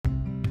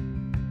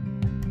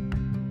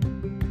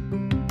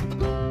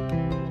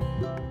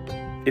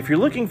If you're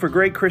looking for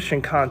great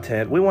Christian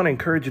content, we want to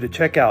encourage you to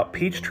check out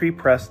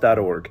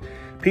peachtreepress.org.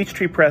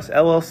 Peachtree Press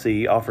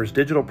LLC offers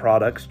digital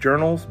products,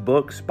 journals,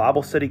 books,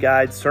 Bible study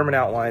guides, sermon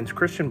outlines,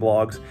 Christian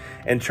blogs,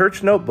 and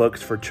church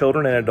notebooks for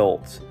children and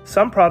adults.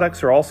 Some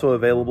products are also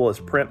available as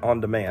print on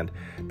demand.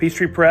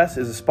 Peachtree Press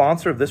is a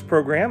sponsor of this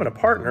program and a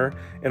partner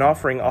in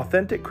offering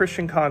authentic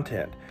Christian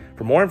content.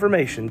 For more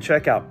information,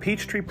 check out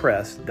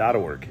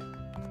peachtreepress.org.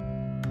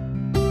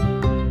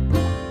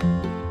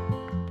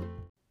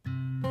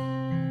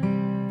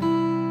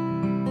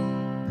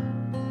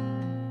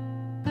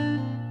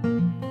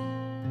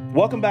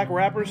 Welcome back,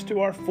 rappers,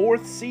 to our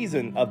fourth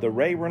season of the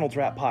Ray Reynolds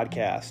Rap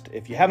Podcast.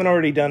 If you haven't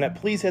already done it,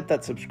 please hit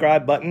that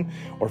subscribe button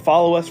or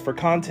follow us for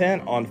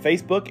content on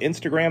Facebook,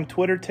 Instagram,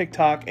 Twitter,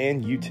 TikTok,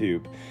 and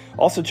YouTube.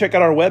 Also, check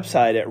out our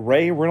website at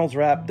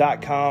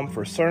rayreynoldsrap.com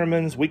for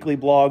sermons, weekly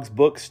blogs,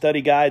 books,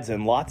 study guides,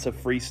 and lots of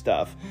free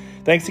stuff.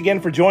 Thanks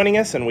again for joining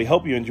us, and we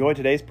hope you enjoy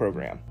today's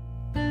program.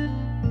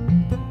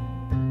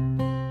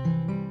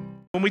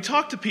 When we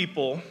talk to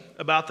people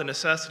about the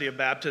necessity of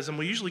baptism,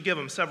 we usually give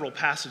them several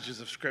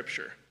passages of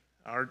Scripture.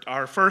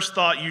 Our first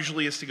thought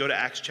usually is to go to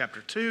Acts chapter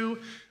 2.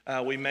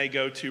 We may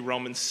go to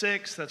Romans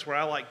 6. That's where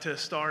I like to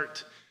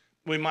start.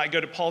 We might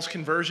go to Paul's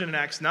conversion in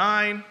Acts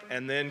 9,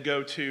 and then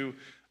go to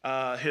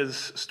his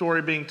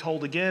story being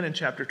told again in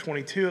chapter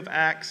 22 of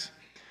Acts.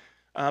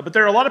 But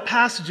there are a lot of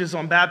passages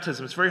on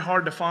baptism. It's very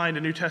hard to find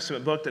a New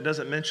Testament book that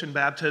doesn't mention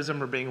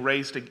baptism or being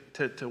raised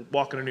to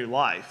walk in a new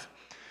life.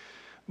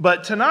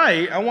 But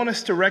tonight, I want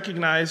us to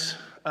recognize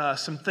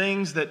some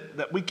things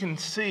that we can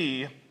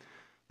see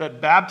that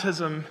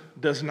baptism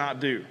does not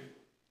do.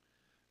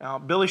 Now,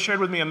 Billy shared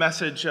with me a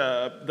message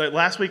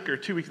last week or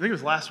 2 weeks, I think it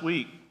was last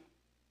week.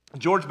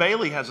 George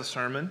Bailey has a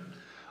sermon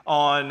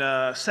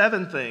on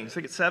 7 things, I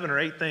think it's 7 or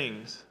 8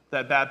 things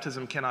that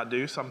baptism cannot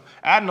do. So I'm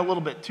adding a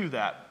little bit to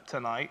that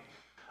tonight.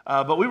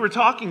 But we were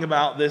talking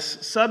about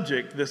this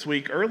subject this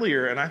week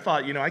earlier, and I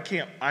thought,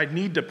 I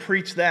need to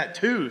preach that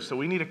too. So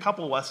we need a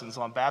couple lessons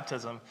on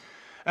baptism.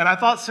 And I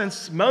thought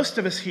since most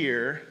of us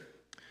here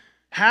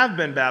have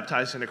been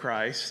baptized into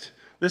Christ,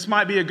 this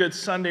might be a good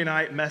Sunday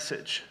night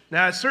message.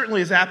 Now, it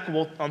certainly is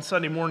applicable on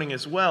Sunday morning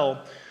as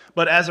well,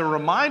 but as a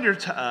reminder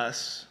to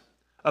us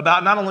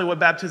about not only what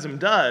baptism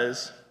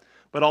does,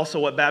 but also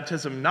what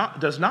baptism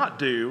does not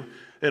do,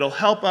 it'll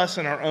help us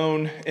in our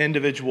own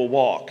individual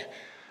walk.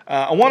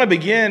 I want to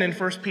begin in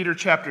 1 Peter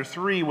chapter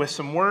 3 with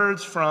some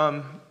words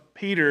from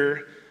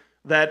Peter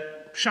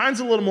that shines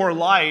a little more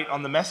light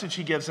on the message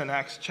he gives in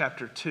Acts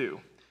chapter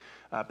 2.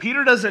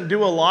 Peter doesn't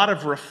do a lot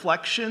of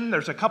reflection.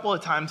 There's a couple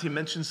of times he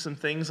mentions some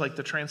things like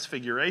the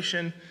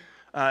transfiguration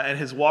and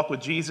his walk with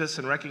Jesus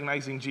and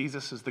recognizing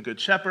Jesus as the good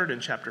shepherd in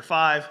chapter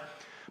 5.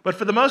 But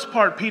for the most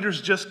part,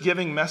 Peter's just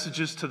giving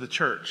messages to the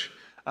church.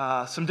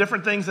 Some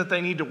different things that they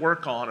need to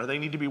work on or they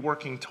need to be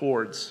working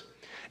towards.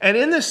 And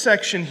in this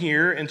section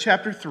here in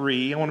chapter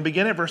 3, I want to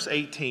begin at verse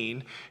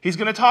 18. He's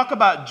going to talk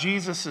about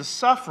Jesus'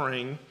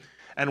 suffering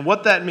and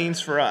what that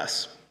means for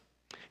us.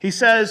 He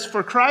says,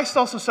 "For Christ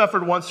also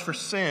suffered once for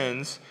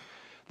sins,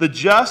 the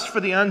just for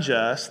the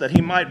unjust, that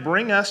he might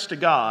bring us to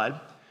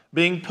God,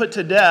 being put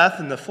to death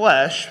in the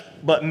flesh,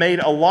 but made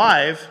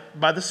alive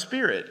by the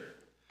Spirit,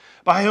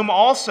 by whom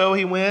also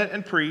he went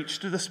and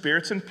preached to the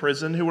spirits in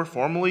prison who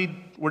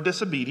were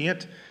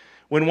disobedient,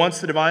 when once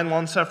the divine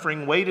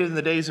long-suffering waited in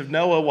the days of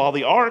Noah while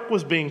the ark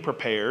was being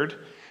prepared,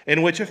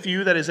 in which a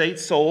few, that is 8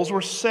 souls, were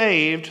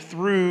saved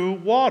through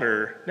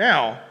water."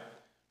 Now,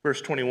 verse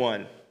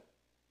 21.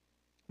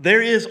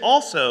 "There is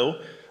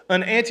also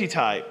an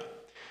antitype,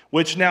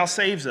 which now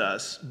saves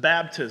us,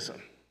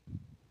 baptism.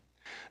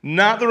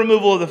 Not the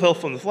removal of the filth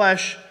from the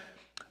flesh,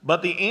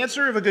 but the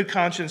answer of a good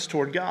conscience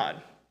toward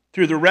God,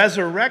 through the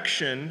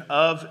resurrection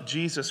of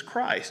Jesus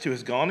Christ, who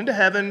has gone into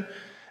heaven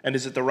and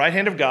is at the right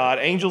hand of God,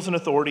 angels and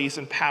authorities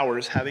and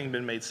powers having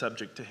been made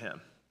subject to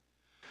him."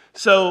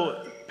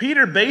 So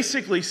Peter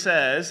basically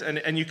says,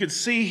 and you could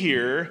see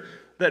here,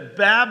 that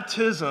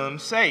baptism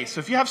saves. So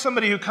if you have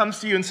somebody who comes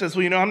to you and says,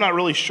 well, I'm not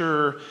really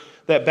sure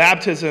that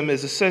baptism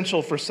is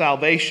essential for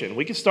salvation,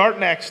 we can start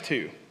in Acts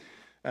 2.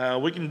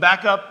 We can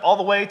back up all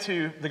the way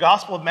to the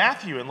Gospel of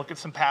Matthew and look at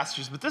some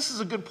passages, but this is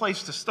a good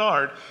place to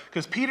start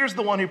because Peter's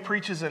the one who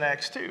preaches in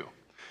Acts 2.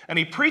 And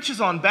he preaches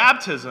on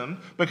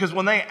baptism because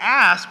when they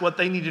ask what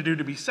they need to do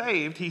to be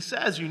saved, he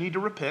says you need to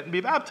repent and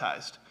be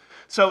baptized.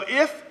 So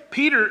if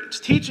Peter's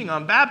teaching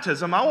on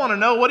baptism, I want to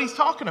know what he's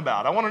talking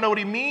about. I want to know what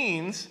he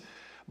means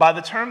by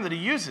the term that he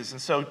uses.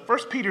 And so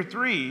 1 Peter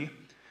 3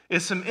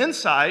 is some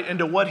insight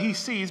into what he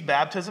sees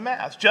baptism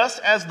as. Just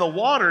as the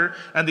water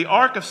and the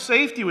ark of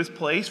safety was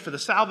placed for the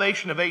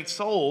salvation of 8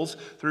 souls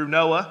through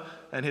Noah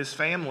and his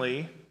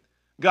family,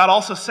 God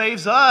also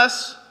saves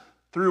us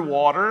through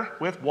water,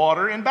 with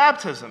water in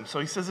baptism. So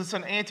he says it's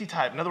an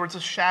antitype. In other words,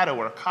 a shadow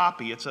or a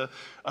copy. It's a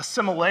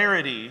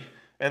similarity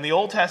in the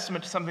Old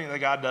Testament to something that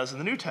God does in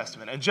the New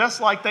Testament. And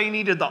just like they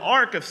needed the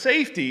ark of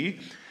safety,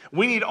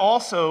 we need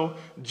also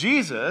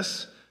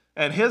Jesus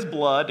and his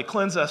blood to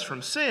cleanse us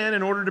from sin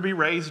in order to be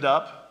raised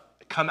up,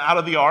 come out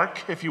of the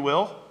ark, if you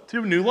will,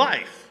 to new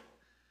life.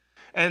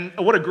 And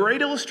what a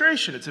great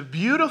illustration. It's a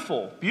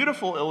beautiful,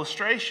 beautiful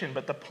illustration.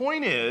 But the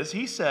point is,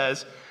 he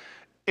says,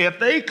 if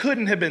they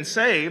couldn't have been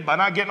saved by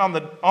not getting on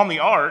the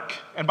ark,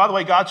 and by the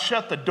way, God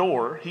shut the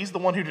door. He's the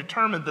one who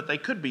determined that they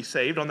could be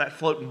saved on that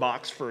floating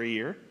box for a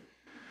year.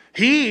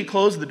 He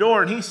closed the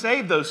door and he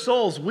saved those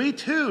souls. We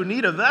too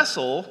need a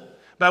vessel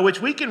by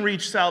which we can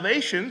reach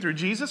salvation through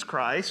Jesus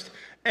Christ,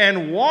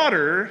 and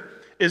water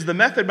is the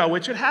method by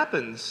which it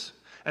happens.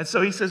 And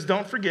so he says,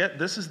 don't forget,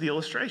 this is the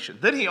illustration.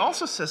 Then he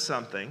also says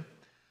something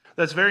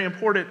that's very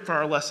important for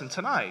our lesson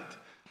tonight.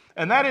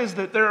 And that is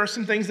that there are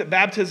some things that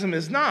baptism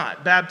is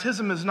not.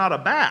 Baptism is not a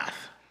bath.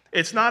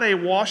 It's not a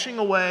washing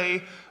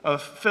away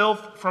of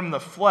filth from the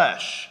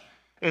flesh.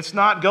 It's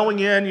not going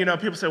in,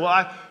 people say,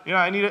 well,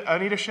 I need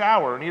a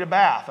shower, I need a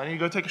bath, I need to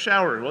go take a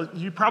shower. Well,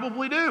 you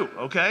probably do,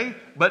 okay?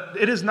 But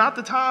it is not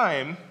the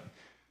time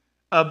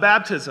of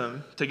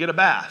baptism to get a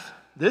bath.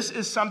 This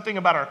is something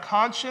about our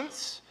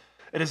conscience,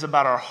 it is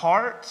about our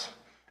heart,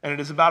 and it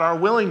is about our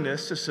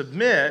willingness to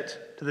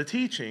submit to the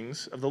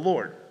teachings of the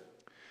Lord.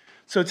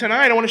 So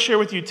tonight I want to share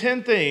with you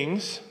 10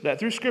 things that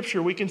through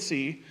Scripture we can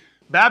see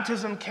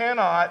baptism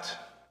cannot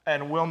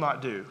and will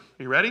not do.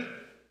 Are you ready?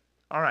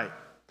 All right.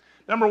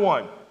 Number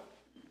 1,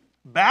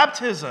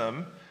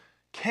 baptism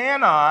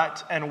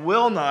cannot and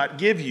will not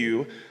give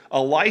you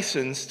a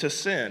license to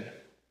sin.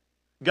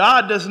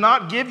 God does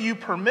not give you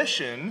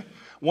permission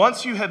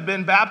once you have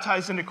been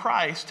baptized into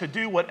Christ to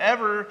do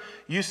whatever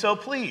you so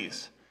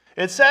please.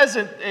 It says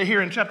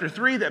here in chapter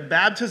 3 that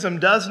baptism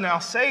does now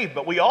save,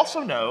 but we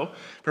also know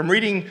from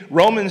reading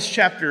Romans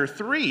chapter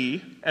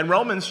 3 and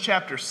Romans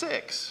chapter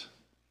 6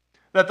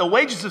 that the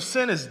wages of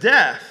sin is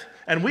death,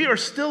 and we are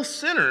still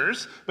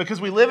sinners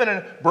because we live in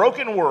a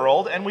broken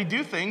world and we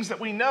do things that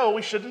we know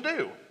we shouldn't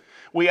do.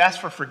 We ask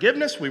for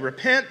forgiveness, we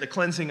repent, the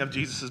cleansing of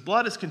Jesus'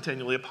 blood is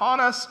continually upon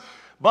us,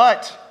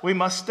 but we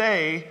must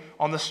stay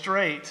on the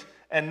straight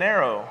and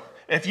narrow.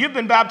 If you've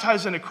been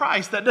baptized into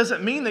Christ, that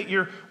doesn't mean that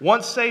you're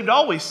once saved,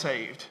 always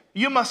saved.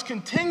 You must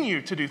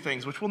continue to do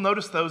things, which we'll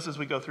notice those as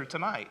we go through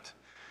tonight.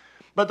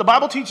 But the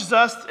Bible teaches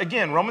us,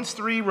 again, Romans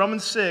 3,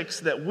 Romans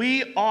 6, that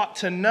we ought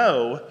to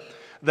know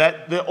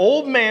that the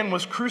old man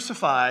was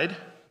crucified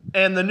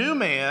and the new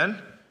man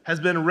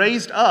has been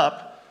raised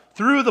up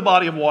through the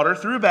body of water,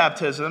 through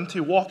baptism,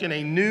 to walk in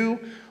a new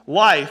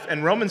life.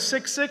 And Romans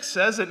 6:6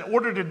 says that in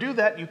order to do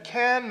that, you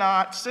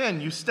cannot sin.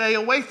 You stay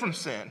away from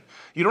sin.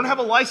 You don't have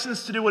a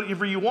license to do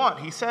whatever you want.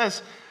 He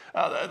says,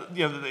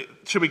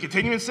 should we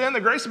continue in sin, the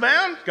grace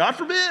abound? God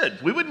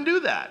forbid. We wouldn't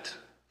do that.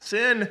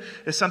 Sin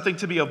is something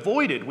to be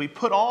avoided. We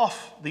put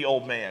off the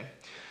old man.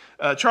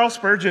 Charles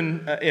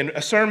Spurgeon, in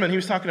a sermon, he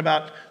was talking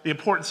about the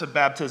importance of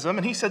baptism,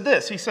 and he said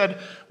this. He said,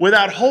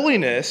 without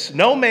holiness,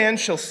 no man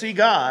shall see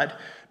God,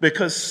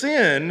 because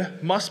sin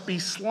must be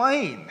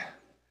slain.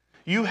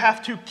 You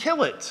have to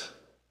kill it.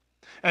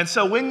 And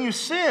so when you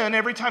sin,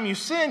 every time you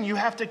sin, you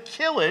have to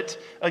kill it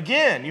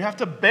again. You have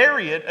to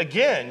bury it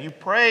again. You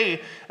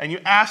pray and you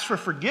ask for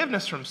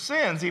forgiveness from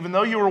sins, even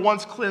though you were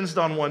once cleansed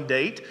on one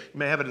date. You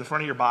may have it in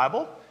front of your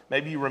Bible.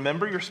 Maybe you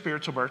remember your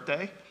spiritual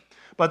birthday.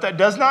 But that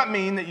does not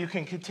mean that you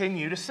can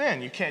continue to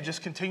sin. You can't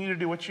just continue to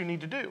do what you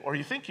need to do or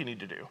you think you need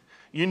to do.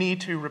 You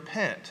need to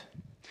repent.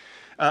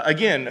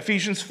 Again,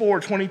 Ephesians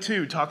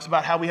 4:22 talks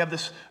about how we have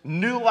this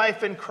new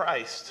life in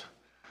Christ.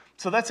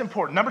 So that's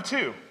important. Number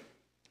 2,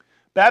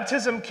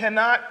 baptism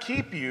cannot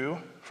keep you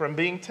from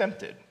being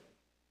tempted.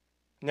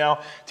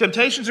 Now,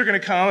 temptations are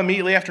going to come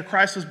immediately after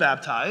Christ was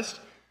baptized.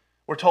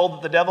 We're told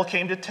that the devil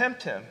came to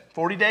tempt him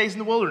 40 days in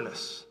the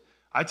wilderness.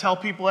 I tell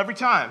people every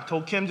time,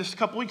 told Kim just a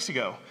couple weeks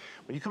ago,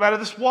 when you come out of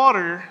this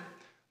water,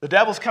 the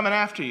devil's coming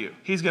after you.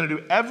 He's going to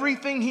do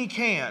everything he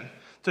can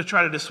to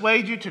try to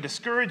dissuade you, to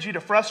discourage you,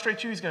 to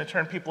frustrate you. He's going to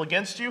turn people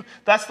against you.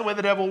 That's the way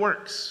the devil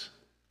works.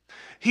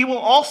 He will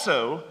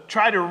also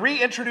try to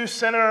reintroduce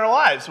sin in our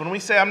lives. When we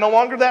say, I'm no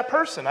longer that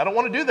person, I don't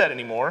want to do that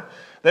anymore,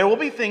 there will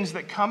be things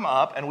that come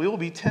up and we will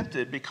be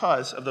tempted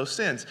because of those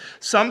sins.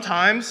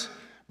 Sometimes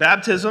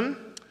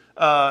baptism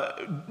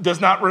does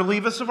not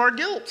relieve us of our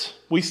guilt.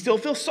 We still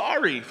feel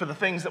sorry for the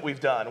things that we've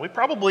done. We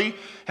probably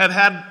have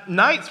had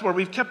nights where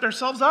we've kept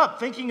ourselves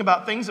up thinking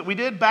about things that we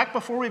did back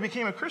before we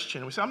became a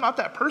Christian. We say, I'm not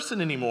that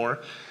person anymore,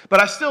 but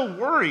I still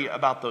worry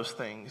about those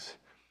things.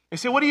 You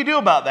say, what do you do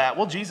about that?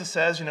 Well, Jesus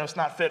says, it's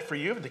not fit for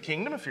you for the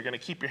kingdom if you're going to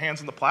keep your hands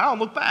on the plow and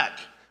look back.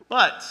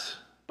 But,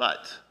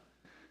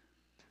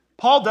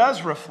 Paul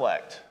does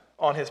reflect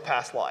on his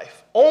past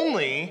life,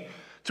 only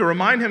to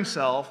remind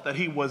himself that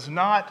he was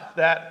not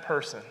that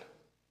person.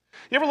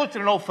 You ever looked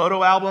at an old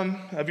photo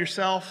album of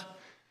yourself?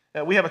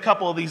 We have a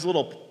couple of these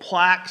little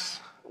plaques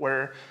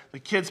where the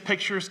kids'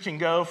 pictures can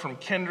go from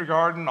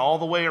kindergarten all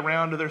the way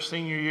around to their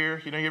senior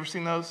year. You ever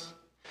seen those?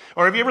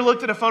 Or have you ever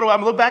looked at a photo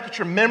album, look back at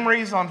your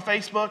memories on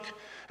Facebook,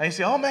 and you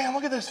say, oh man,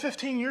 look at this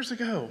 15 years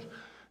ago.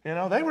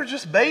 They were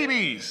just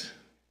babies.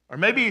 Or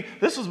maybe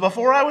this was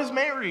before I was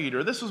married,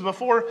 or this was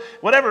before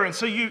whatever. And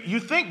so you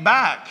think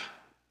back.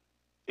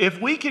 If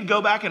we could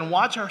go back and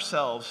watch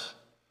ourselves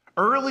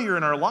earlier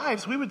in our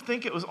lives, we would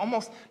think it was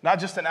almost not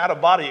just an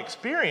out-of-body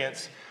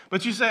experience,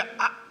 but you say,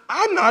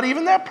 I'm not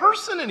even that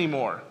person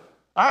anymore.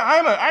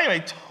 I am a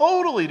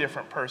totally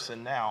different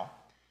person now.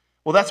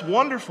 Well, that's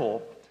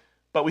wonderful,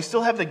 but we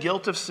still have the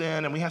guilt of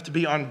sin, and we have to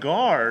be on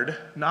guard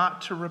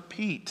not to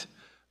repeat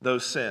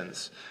those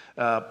sins.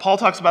 Paul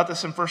talks about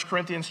this in 1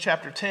 Corinthians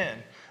chapter 10.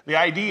 The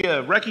idea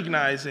of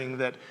recognizing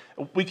that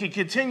we can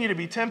continue to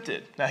be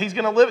tempted. Now, he's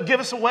going to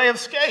give us a way of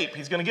escape.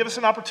 He's going to give us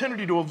an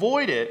opportunity to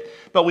avoid it,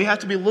 but we have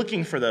to be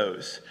looking for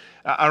those.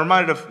 I'm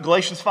reminded of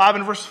Galatians 5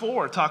 and verse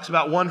 4. It talks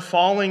about one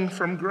falling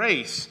from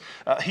grace.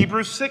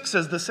 Hebrews 6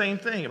 says the same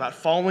thing about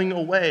falling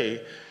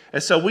away.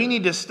 And so we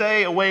need to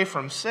stay away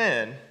from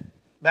sin.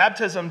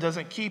 Baptism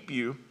doesn't keep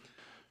you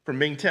from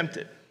being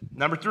tempted.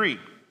 Number 3,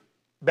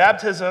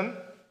 baptism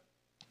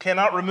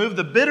cannot remove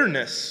the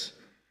bitterness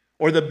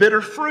or the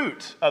bitter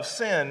fruit of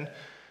sin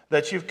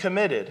that you've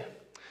committed.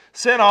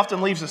 Sin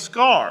often leaves a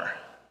scar.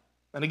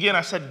 And again,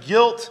 I said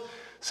guilt.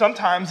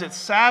 Sometimes it's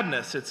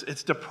sadness,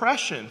 it's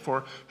depression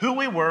for who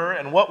we were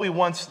and what we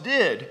once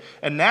did.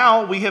 And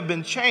now we have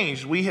been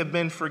changed, we have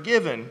been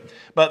forgiven.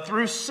 But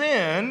through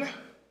sin,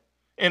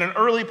 in an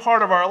early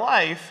part of our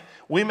life,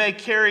 we may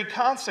carry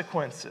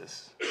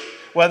consequences,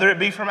 whether it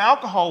be from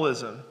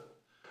alcoholism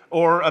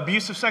or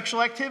abusive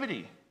sexual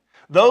activity.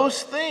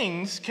 Those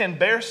things can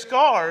bear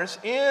scars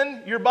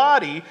in your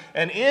body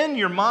and in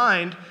your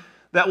mind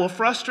that will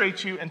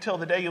frustrate you until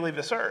the day you leave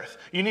this earth.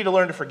 You need to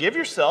learn to forgive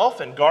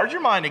yourself and guard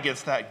your mind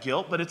against that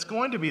guilt, but it's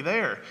going to be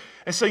there.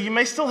 And so you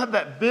may still have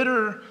that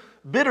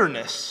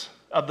bitterness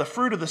of the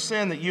fruit of the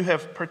sin that you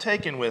have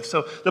partaken with.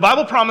 So the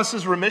Bible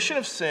promises remission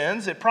of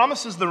sins. It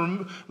promises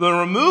the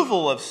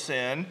removal of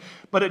sin,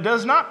 but it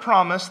does not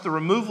promise the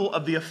removal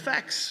of the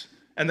effects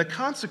and the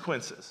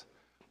consequences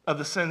of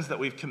the sins that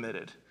we've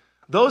committed.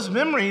 Those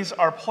memories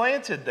are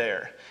planted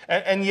there.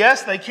 And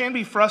yes, they can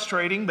be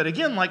frustrating, but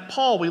again, like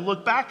Paul, we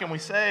look back and we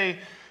say,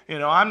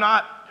 I'm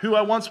not who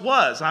I once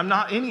was. I'm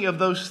not any of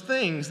those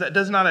things. That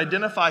does not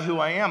identify who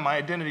I am. My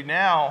identity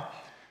now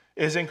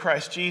is in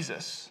Christ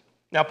Jesus.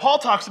 Now, Paul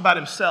talks about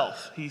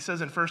himself. He says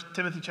in 1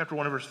 Timothy chapter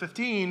 1 and verse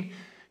 15,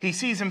 he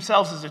sees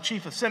himself as the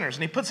chief of sinners,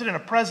 and he puts it in a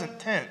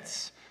present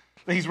tense.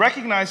 He's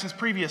recognized his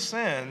previous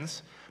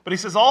sins, but he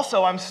says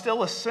also, I'm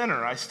still a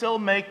sinner. I still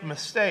make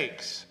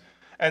mistakes.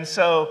 And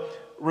so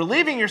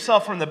relieving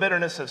yourself from the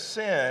bitterness of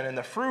sin and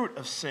the fruit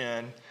of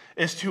sin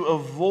is to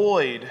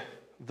avoid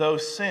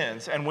those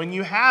sins. And when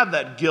you have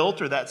that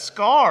guilt or that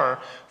scar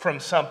from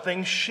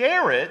something,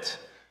 share it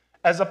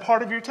as a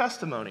part of your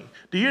testimony.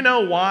 Do you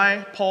know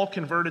why Paul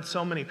converted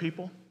so many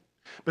people?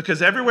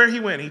 Because everywhere he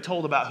went, he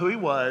told about who he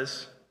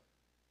was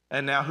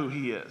and now who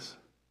he is.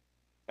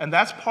 And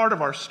that's part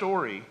of our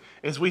story,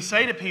 is we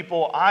say to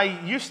people, I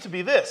used to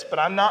be this, but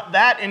I'm not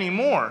that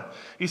anymore.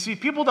 You see,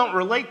 people don't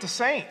relate to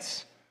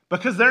saints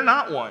because they're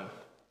not one.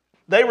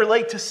 They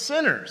relate to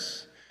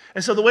sinners.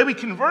 And so the way we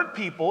convert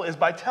people is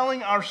by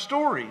telling our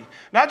story.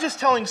 Not just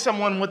telling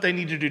someone what they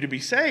need to do to be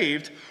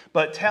saved,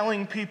 but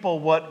telling people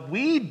what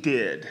we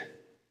did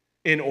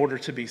in order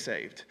to be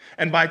saved.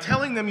 And by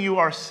telling them you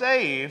are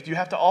saved, you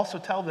have to also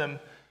tell them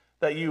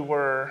that you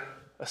were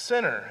a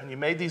sinner and you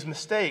made these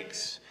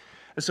mistakes.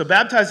 And so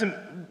baptism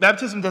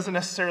doesn't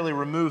necessarily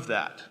remove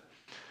that.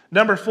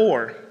 Number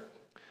 4,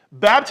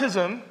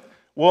 baptism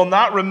will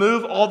not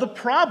remove all the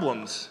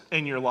problems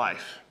in your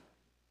life.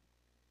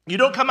 You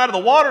don't come out of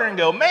the water and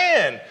go,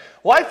 man,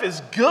 life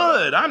is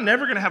good. I'm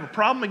never going to have a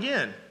problem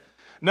again.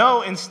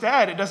 No,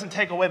 instead, it doesn't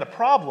take away the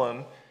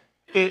problem.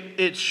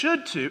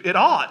 It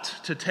ought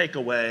to take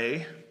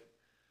away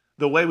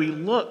the way we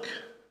look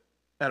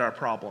at our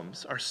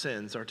problems, our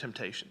sins, our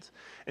temptations.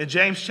 In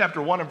James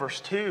chapter 1 and verse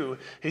 2,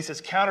 he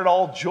says, count it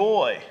all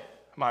joy,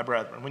 my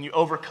brethren, when you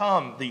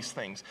overcome these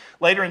things.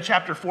 Later in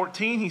chapter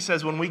 14, he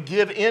says, when we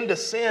give in to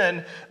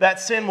sin,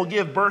 that sin will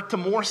give birth to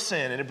more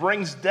sin, and it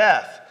brings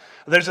death.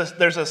 There's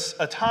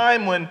a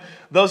time when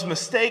those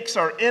mistakes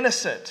are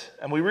innocent,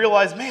 and we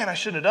realize, man, I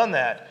shouldn't have done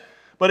that.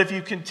 But if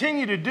you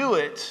continue to do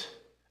it,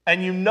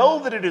 and you know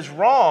that it is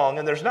wrong,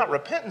 and there's not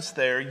repentance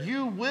there,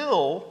 you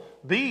will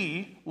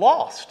be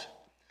lost.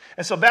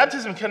 And so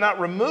baptism cannot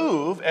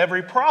remove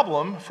every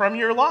problem from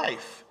your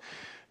life.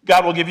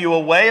 God will give you a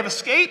way of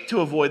escape to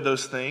avoid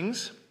those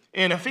things.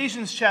 In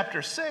Ephesians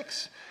chapter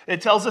 6,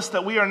 it tells us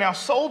that we are now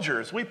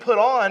soldiers. We put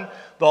on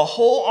the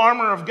whole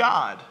armor of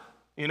God.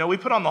 We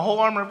put on the whole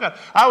armor of God.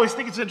 I always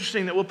think it's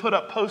interesting that we'll put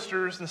up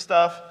posters and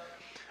stuff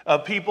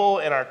of people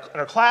in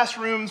our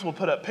classrooms. We'll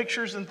put up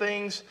pictures and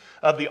things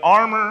of the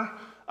armor,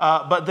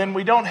 but then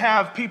we don't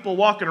have people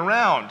walking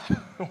around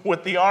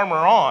with the armor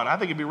on. I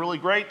think it'd be really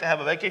great to have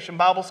a vacation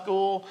Bible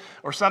school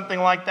or something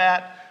like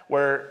that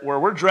where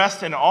we're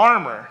dressed in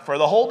armor for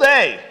the whole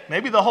day,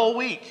 maybe the whole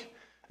week.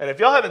 And if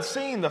y'all haven't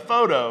seen the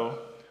photo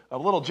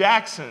of little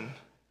Jackson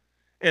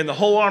in the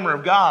whole armor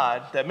of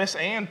God that Miss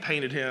Ann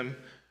painted him,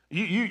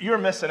 you're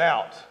missing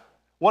out.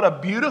 What a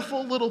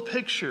beautiful little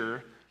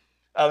picture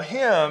of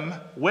him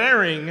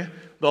wearing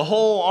the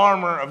whole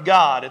armor of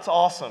God. It's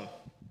awesome.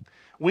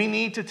 We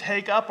need to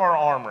take up our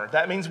armor.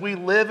 That means we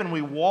live and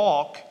we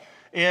walk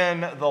in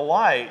the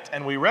light,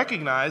 and we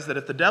recognize that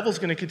if the devil's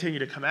going to continue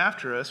to come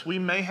after us, we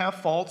may have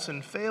faults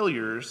and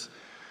failures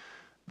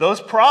those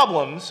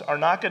problems are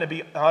not going to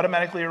be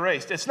automatically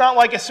erased. It's not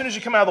like as soon as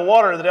you come out of the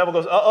water, the devil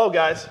goes, uh-oh,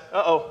 guys,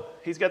 uh-oh.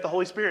 He's got the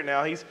Holy Spirit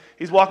now. He's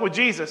walking with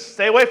Jesus.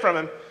 Stay away from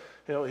him.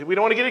 We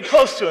don't want to get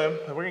close to him.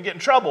 We're going to get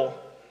in trouble.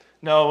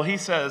 No, he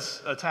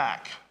says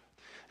attack.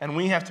 And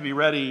we have to be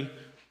ready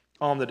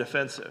on the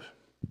defensive.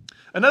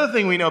 Another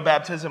thing we know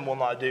baptism will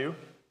not do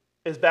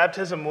is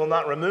baptism will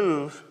not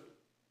remove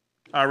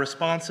our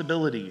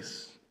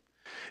responsibilities.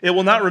 It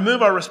will not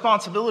remove our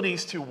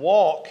responsibilities to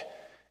walk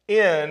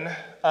in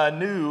a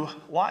new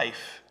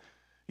life.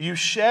 You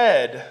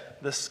shed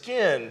the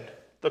skin,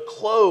 the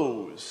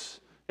clothes,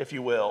 if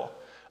you will,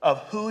 of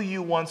who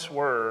you once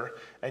were,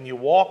 and you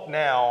walk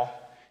now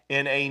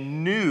in a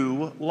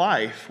new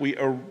life. We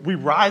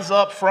rise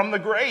up from the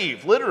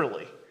grave,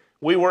 literally.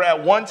 We were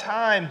at one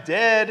time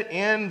dead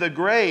in the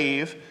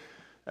grave,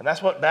 and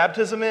that's what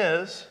baptism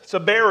is. It's a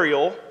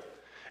burial.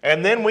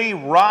 And then we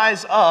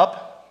rise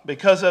up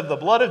because of the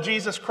blood of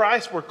Jesus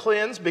Christ. We're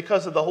cleansed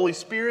because of the Holy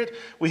Spirit.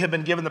 We have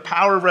been given the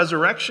power of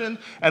resurrection.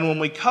 And when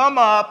we come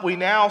up, we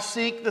now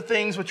seek the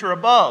things which are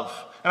above.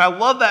 And I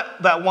love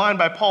that line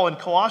by Paul in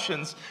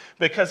Colossians,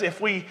 because if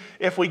we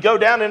go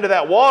down into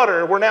that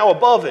water, we're now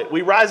above it.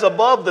 We rise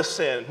above the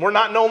sin. We're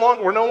no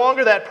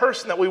longer that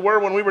person that we were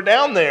when we were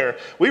down there.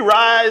 We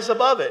rise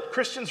above it.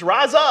 Christians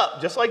rise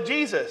up, just like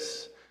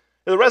Jesus.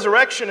 The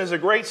resurrection is a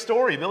great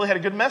story. Billy had a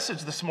good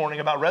message this morning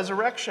about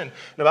resurrection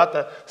and about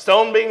the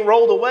stone being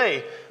rolled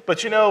away. But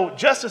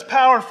just as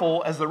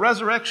powerful as the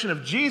resurrection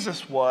of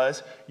Jesus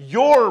was,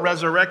 your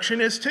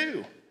resurrection is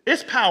too.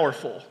 It's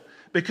powerful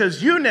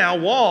because you now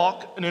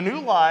walk in a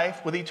new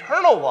life with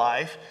eternal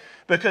life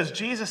because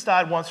Jesus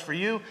died once for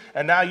you,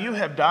 and now you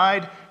have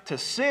died to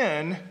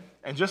sin.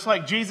 And just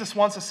like Jesus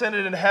once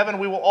ascended into heaven,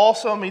 we will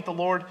also meet the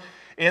Lord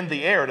in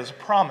the air. It is a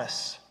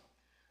promise.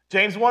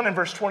 James 1 and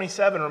verse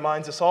 27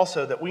 reminds us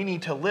also that we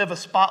need to live a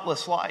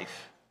spotless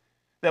life.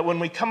 That when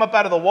we come up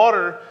out of the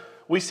water,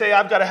 we say,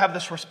 I've got to have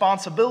this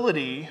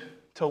responsibility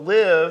to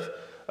live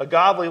a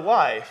godly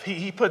life.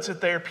 He puts it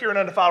there, pure and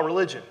undefiled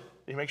religion.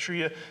 You make sure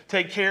you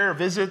take care,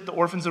 visit the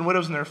orphans and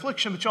widows in their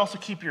affliction, but you also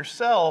keep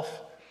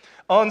yourself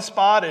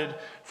unspotted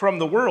from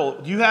the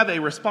world. You have a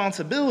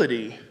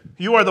responsibility.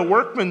 You are the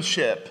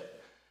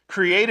workmanship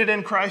created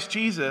in Christ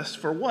Jesus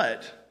for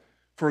what?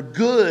 For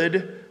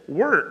good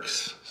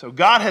works. So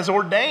God has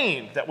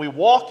ordained that we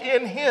walk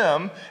in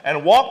Him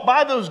and walk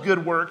by those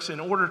good works in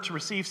order to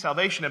receive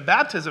salvation. And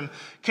baptism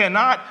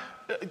cannot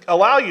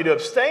allow you to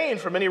abstain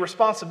from any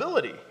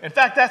responsibility. In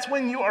fact, that's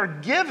when you are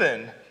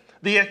given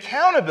the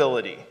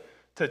accountability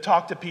to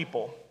talk to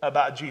people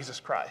about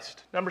Jesus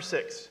Christ. Number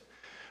 6,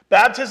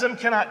 baptism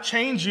cannot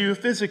change you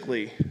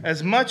physically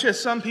as much as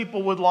some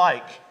people would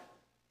like.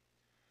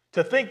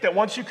 To think that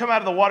once you come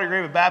out of the water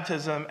grave of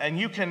baptism and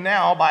you can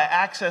now, by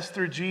access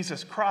through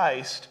Jesus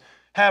Christ,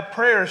 have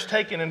prayers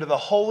taken into the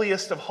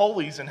holiest of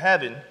holies in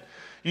heaven.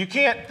 You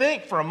can't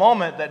think for a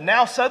moment that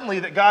now suddenly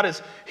that God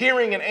is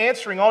hearing and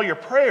answering all your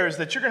prayers,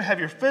 that you're going to have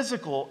your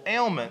physical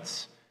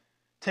ailments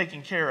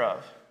taken care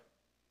of.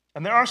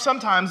 And there are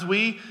sometimes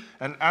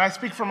and I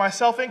speak for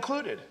myself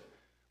included,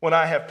 when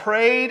I have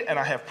prayed and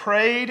I have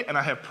prayed and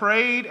I have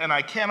prayed and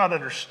I cannot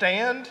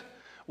understand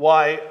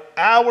why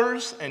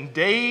hours and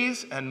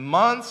days and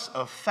months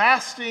of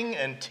fasting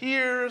and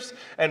tears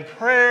and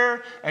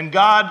prayer and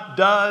God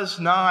does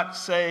not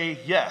say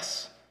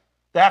yes.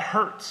 That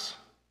hurts.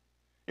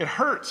 It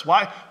hurts.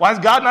 Why is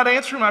God not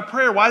answering my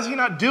prayer? Why is He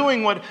not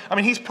doing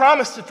He's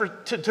promised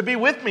to be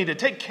with me, to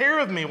take care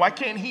of me. Why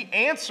can't He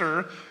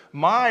answer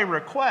my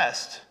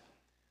request?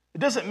 It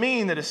doesn't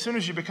mean that as soon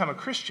as you become a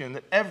Christian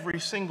that every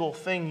single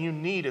thing you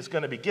need is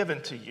going to be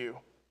given to you.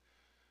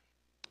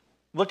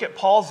 Look at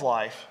Paul's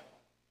life.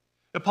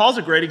 Paul's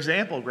a great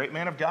example, a great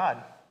man of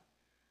God.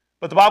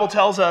 But the Bible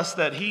tells us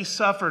that he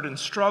suffered and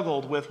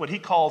struggled with what he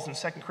calls in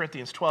 2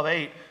 Corinthians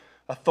 12:8,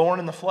 a thorn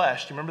in the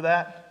flesh. Do you remember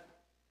that?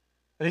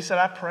 And he said,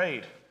 I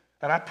prayed,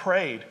 and I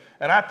prayed,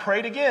 and I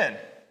prayed again.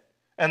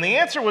 And the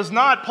answer was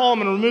not, Paul, I'm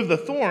going to remove the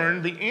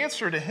thorn. The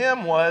answer to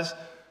him was,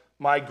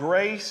 my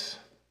grace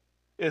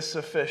is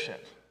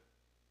sufficient.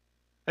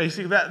 And you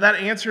see, that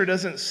answer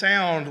doesn't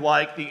sound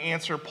like the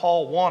answer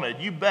Paul wanted.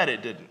 You bet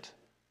it didn't.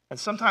 And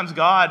sometimes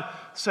God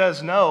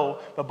says no,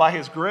 but by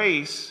His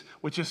grace,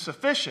 which is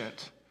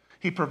sufficient,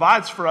 He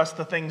provides for us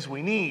the things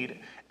we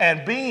need.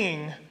 And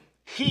being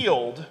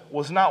healed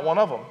was not one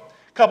of them.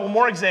 A couple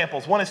more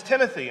examples. One is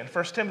Timothy in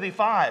 1 Timothy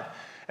 5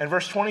 and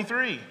verse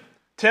 23.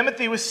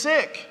 Timothy was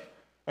sick,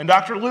 and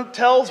Dr. Luke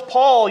tells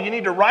Paul, you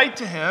need to write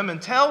to him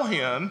and tell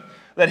him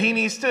that he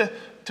needs to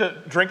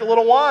drink a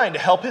little wine to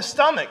help his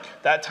stomach.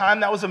 That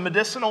time, that was a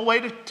medicinal way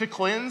to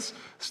cleanse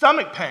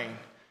stomach pain.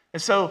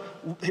 And so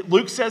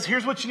Luke says,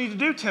 here's what you need to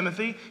do,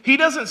 Timothy. He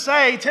doesn't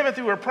say,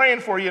 Timothy, we're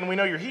praying for you and we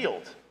know you're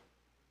healed.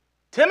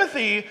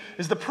 Timothy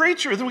is the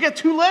preacher. We got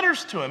 2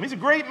 letters to him. He's a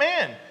great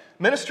man.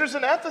 Ministers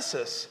in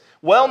Ephesus.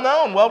 Well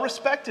known, well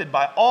respected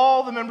by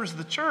all the members of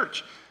the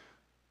church.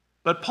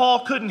 But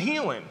Paul couldn't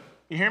heal him.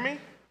 You hear me?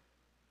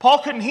 Paul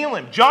couldn't heal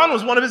him. John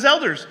was one of his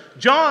elders.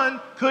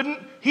 John couldn't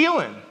heal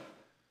him.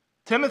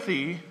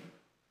 Timothy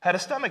had a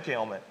stomach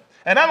ailment.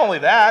 And not only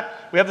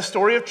that, we have the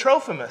story of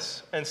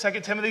Trophimus in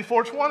 2 Timothy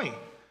 4:20.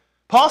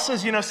 Paul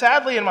says,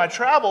 sadly in my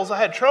travels I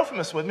had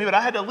Trophimus with me, but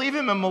I had to leave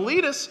him in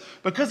Miletus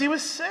because he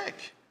was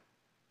sick.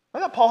 I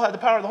thought Paul had the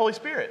power of the Holy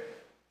Spirit.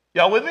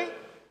 Y'all with me?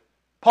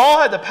 Paul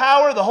had the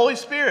power of the Holy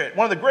Spirit,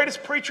 one of the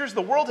greatest preachers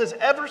the world has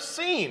ever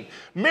seen.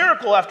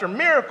 Miracle after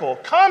miracle,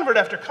 convert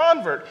after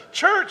convert,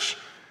 church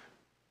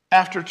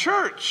after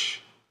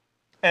church.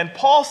 And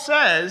Paul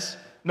says,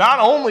 not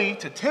only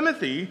to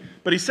Timothy,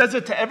 but he says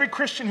it to every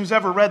Christian who's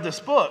ever read this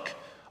book,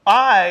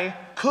 I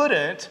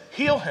couldn't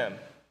heal him.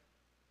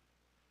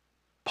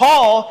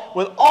 Paul,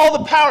 with all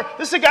the power,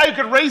 this is a guy who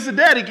could raise the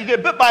dead. He could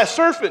get bit by a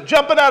serpent,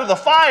 jumping out of the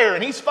fire,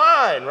 and he's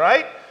fine,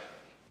 right?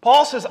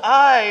 Paul says,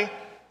 I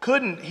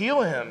couldn't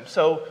heal him.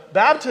 So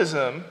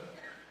baptism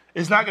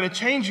is not going to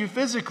change you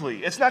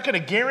physically. It's not going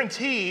to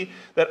guarantee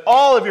that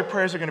all of your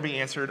prayers are going to be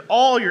answered,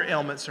 all your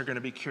ailments are going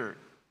to be cured.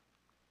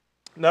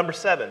 Number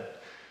 7,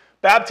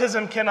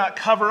 baptism cannot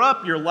cover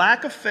up your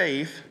lack of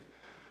faith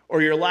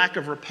or your lack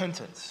of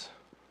repentance.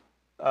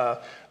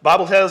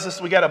 Bible tells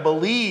us we got to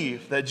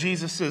believe that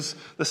Jesus is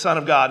the Son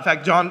of God. In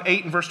fact, John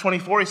 8 and verse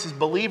 24, he says,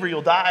 believer,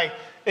 you'll die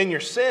in your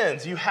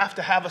sins. You have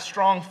to have a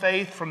strong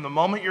faith from the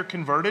moment you're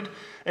converted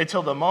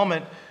until the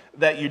moment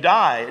that you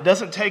die. It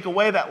doesn't take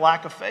away that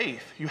lack of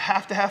faith. You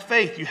have to have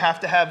faith. You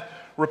have to have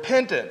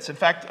repentance. In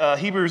fact,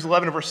 Hebrews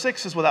 11 and verse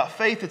 6 says, without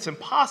faith, it's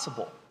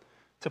impossible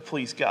to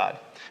please God.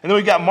 And then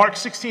we've got Mark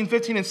 16,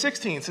 15, and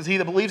 16. It says, he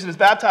that believes and is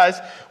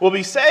baptized will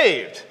be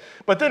saved.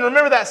 But then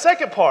remember that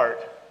second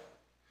part.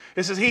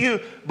 It says, he who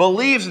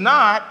believes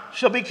not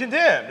shall be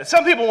condemned. And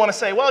some people want to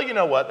say, well, you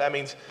know what? That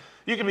means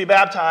you can be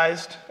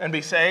baptized and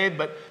be saved,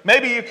 but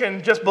maybe you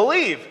can just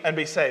believe and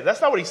be saved.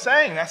 That's not what he's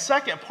saying. That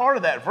second part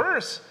of that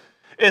verse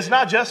is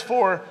not just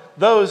for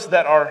those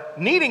that are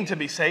needing to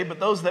be saved, but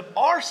those that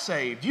are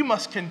saved. You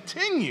must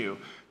continue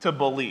to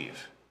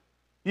believe.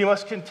 You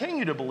must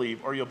continue to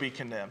believe or you'll be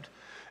condemned.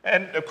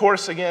 And of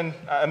course, again,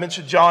 I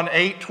mentioned John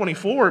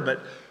 8:24,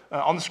 but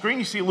on the screen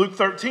you see Luke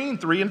 13,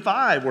 3 and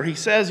 5, where he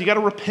says you got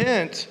to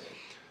repent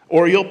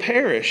or you'll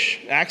perish.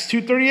 Acts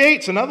 2:38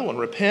 is another one.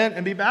 Repent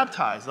and be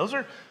baptized. Those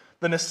are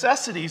the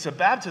necessities of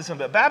baptism,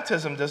 but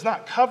baptism does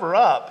not cover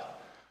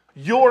up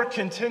your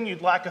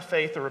continued lack of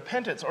faith or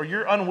repentance or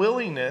your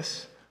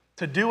unwillingness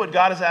to do what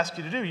God has asked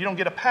you to do. You don't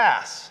get a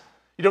pass.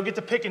 You don't get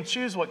to pick and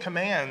choose what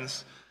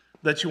commands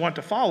that you want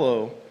to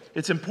follow.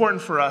 It's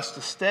important for us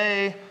to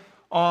stay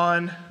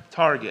on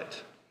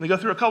target. Let me go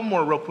through a couple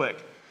more real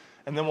quick,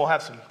 and then we'll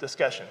have some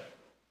discussion.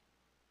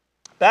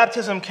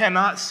 Baptism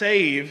cannot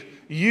save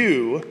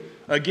you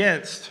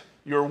against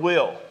your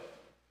will.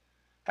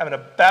 Having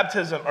a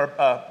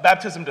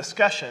baptism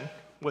discussion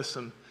with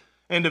some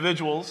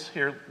individuals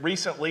here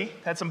recently,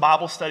 had some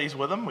Bible studies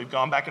with them. We've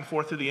gone back and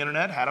forth through the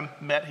internet, had them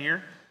met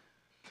here.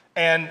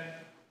 And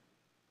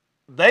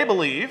they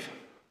believe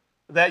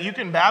that you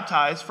can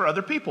baptize for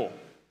other people.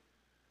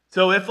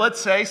 So if, let's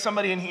say,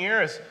 somebody in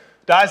here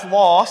dies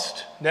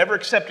lost, never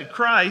accepted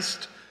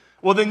Christ,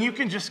 well, then you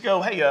can just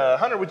go, hey,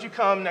 Hunter, would you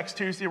come next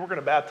Tuesday? We're going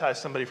to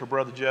baptize somebody for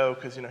Brother Joe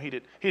because, he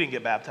didn't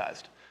get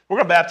baptized. We're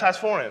going to baptize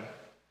for him.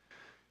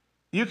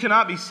 You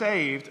cannot be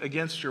saved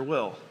against your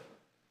will.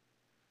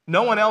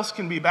 No one else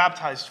can be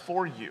baptized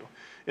for you.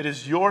 It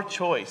is your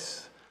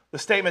choice. The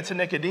statement to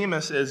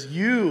Nicodemus is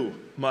you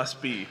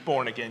must be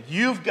born again.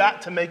 You've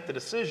got to make the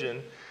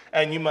decision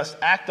and you must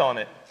act on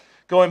it.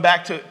 Going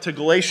back to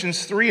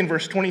Galatians 3 and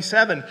verse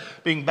 27,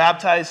 being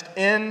baptized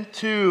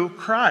into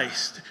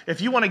Christ.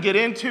 If you want to get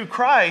into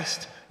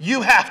Christ,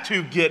 you have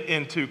to get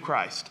into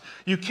Christ.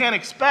 You can't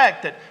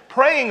expect that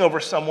praying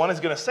over someone is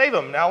going to save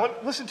them. Now,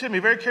 listen to me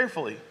very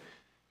carefully.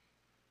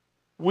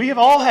 We have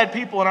all had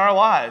people in our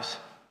lives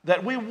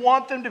that we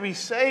want them to be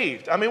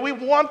saved. I mean, we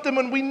want them,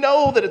 and we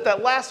know that at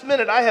that last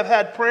minute, I have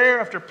had prayer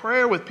after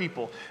prayer with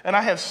people, and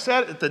I have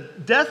sat at the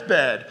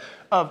deathbed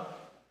of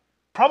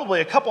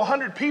probably a couple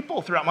hundred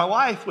people throughout my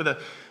life. With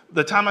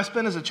the time I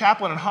spent as a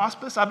chaplain in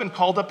hospice, I've been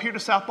called up here to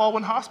South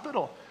Baldwin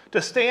Hospital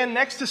to stand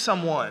next to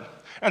someone.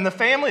 And the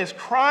family is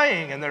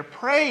crying and they're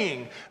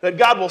praying that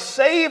God will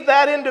save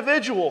that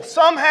individual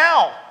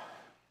somehow,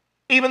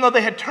 even though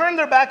they had turned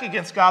their back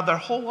against God their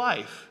whole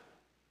life.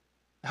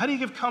 How do you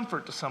give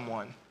comfort to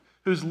someone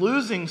who's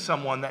losing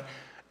someone that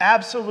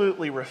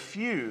absolutely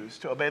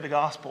refused to obey the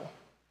gospel?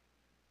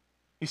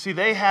 You see,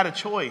 they had a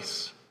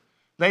choice.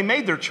 They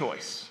made their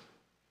choice.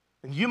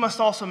 And you must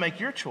also make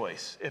your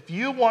choice. If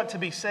you want to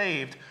be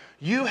saved,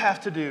 you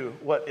have to do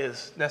what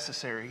is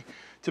necessary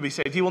to be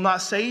saved. He will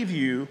not save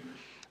you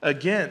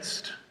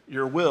against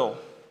your will.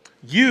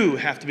 You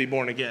have to be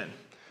born again.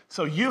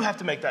 So you have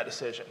to make that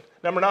decision.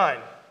 Number 9,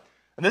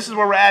 and this is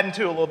where we're adding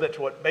to a little bit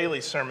to what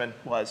Bailey's sermon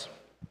was.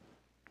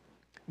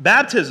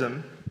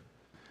 Baptism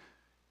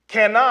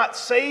cannot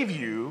save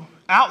you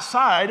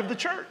outside of the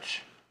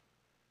church.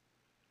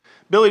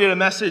 Billy did a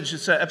message,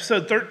 it's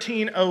episode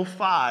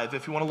 1305,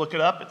 if you want to look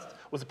it up. It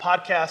was a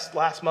podcast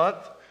last month,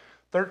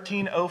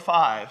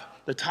 1305.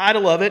 The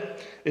title of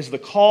it is The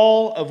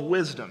Call of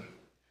Wisdom.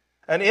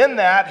 And in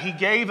that, he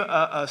gave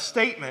a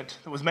statement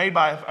that was made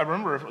by, I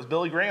remember if it was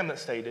Billy Graham that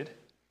stated,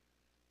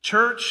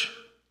 Church,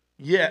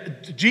 yeah.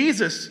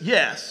 Jesus,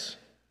 yes.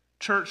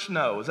 Church,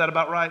 no. Is that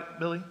about right,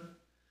 Billy?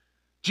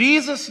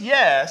 Jesus,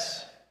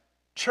 yes.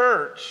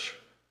 Church,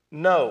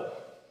 no.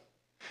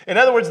 In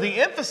other words,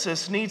 the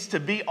emphasis needs to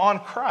be on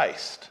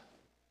Christ.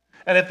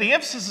 And if the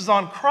emphasis is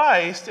on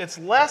Christ, it's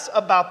less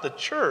about the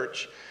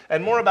church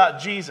and more about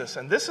Jesus.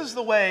 And this is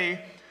the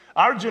way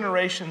our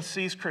generation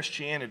sees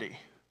Christianity.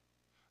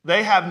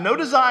 They have no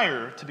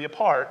desire to be a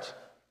part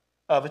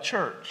of a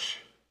church.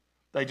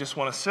 They just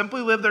want to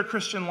simply live their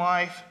Christian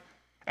life,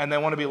 and they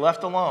want to be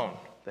left alone.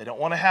 They don't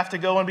want to have to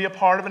go and be a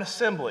part of an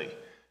assembly.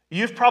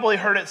 You've probably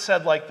heard it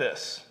said like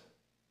this: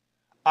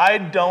 I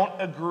don't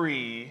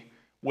agree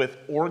with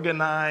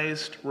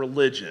organized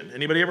religion.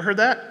 Anybody ever heard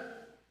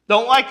that?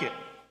 Don't like it.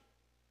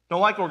 Don't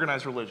like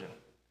organized religion.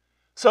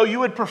 So you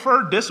would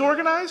prefer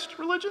disorganized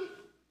religion?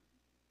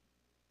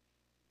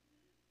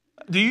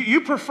 Do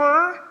you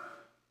prefer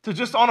to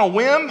just on a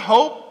whim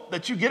hope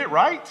that you get it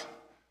right?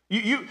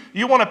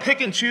 You want to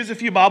pick and choose a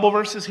few Bible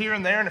verses here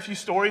and there and a few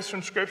stories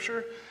from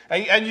Scripture,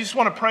 and you just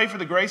want to pray for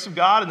the grace of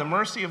God and the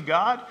mercy of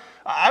God?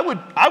 I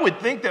would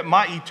think that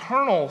my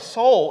eternal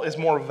soul is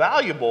more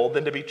valuable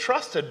than to be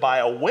trusted by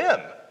a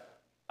whim.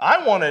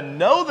 I want to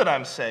know that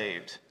I'm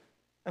saved.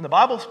 And the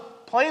Bible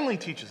plainly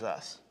teaches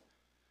us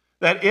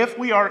that if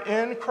we are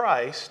in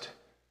Christ,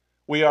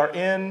 we are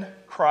in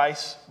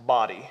Christ's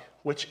body,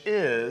 which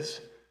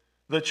is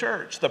the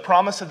church. The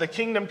promise of the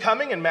kingdom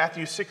coming in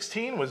Matthew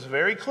 16 was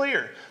very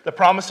clear. The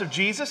promise of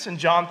Jesus in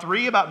John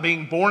 3 about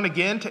being born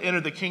again to enter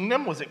the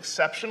kingdom was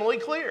exceptionally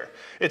clear.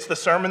 It's the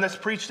sermon that's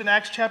preached in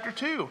Acts chapter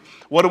 2.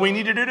 What do we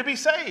need to do to be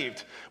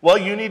saved? Well,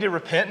 you need to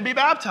repent and be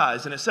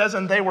baptized. And it says,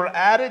 and they were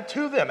added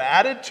to them,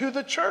 added to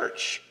the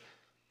church.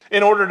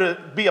 In order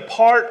to be a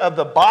part of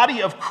the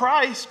body of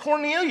Christ,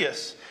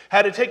 Cornelius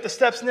had to take the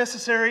steps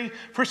necessary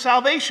for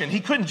salvation.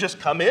 He couldn't just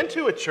come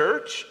into a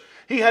church.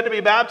 He had to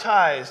be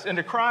baptized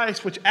into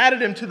Christ, which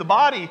added him to the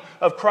body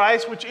of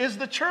Christ, which is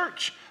the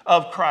church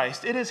of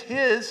Christ. It is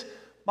his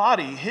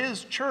body,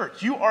 his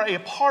church. You are a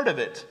part of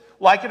it,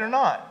 like it or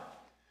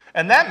not.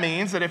 And that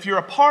means that if you're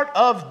a part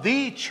of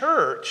the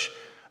church,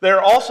 there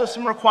are also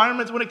some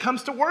requirements when it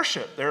comes to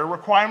worship. There are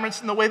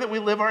requirements in the way that we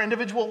live our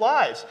individual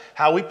lives,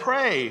 how we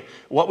pray,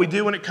 what we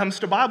do when it comes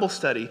to Bible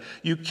study.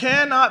 You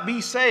cannot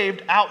be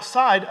saved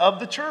outside of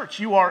the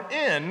church. You are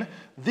in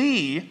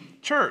the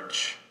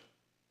church.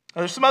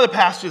 Now, there's some other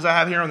passages I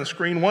have here on the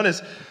screen. One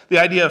is the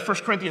idea of 1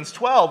 Corinthians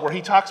 12, where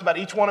he talks about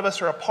each one of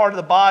us are a part of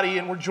the body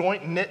and we're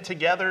joint and knit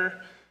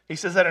together. He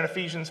says that in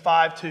Ephesians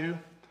 5 too.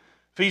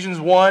 Ephesians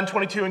 1,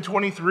 22 and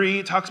 23,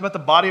 it talks about the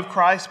body of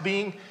Christ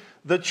being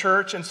the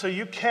church. And so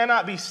you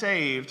cannot be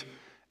saved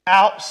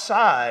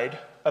outside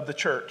of the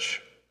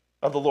church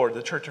of the Lord,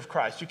 the church of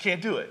Christ. You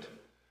can't do it.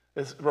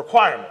 It's a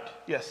requirement.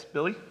 Yes,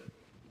 Billy?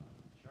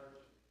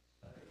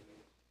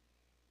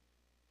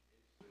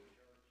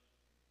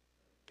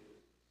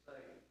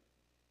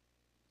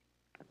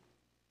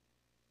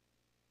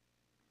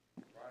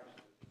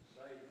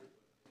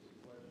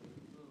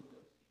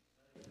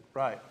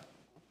 Right.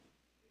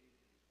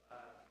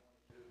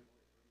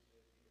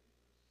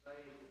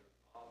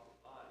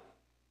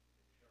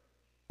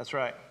 That's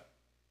right.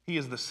 He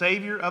is the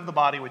Savior of the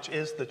body, which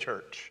is the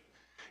church.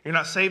 You're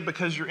not saved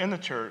because you're in the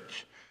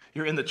church.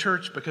 You're in the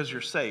church because you're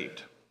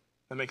saved.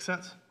 That makes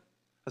sense?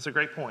 That's a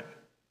great point.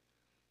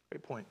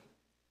 Great point.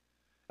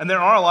 And there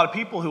are a lot of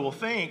people who will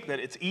think that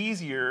it's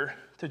easier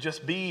to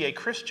just be a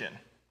Christian.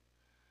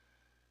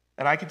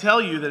 And I can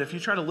tell you that if you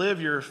try to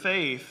live your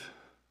faith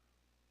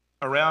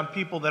around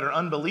people that are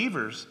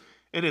unbelievers,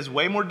 it is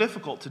way more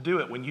difficult to do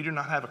it when you do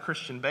not have a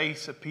Christian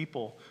base of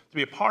people to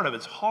be a part of.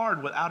 It's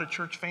hard without a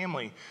church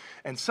family.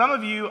 And some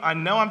of you, I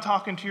know I'm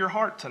talking to your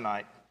heart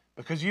tonight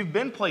because you've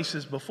been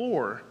places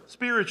before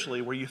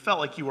spiritually where you felt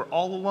like you were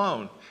all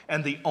alone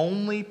and the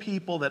only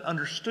people that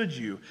understood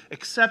you,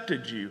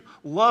 accepted you,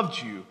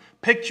 loved you,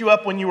 picked you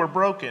up when you were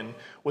broken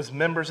was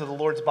members of the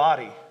Lord's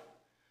body.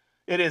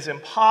 It is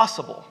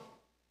impossible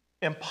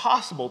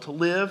to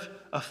live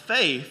a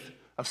faith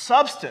of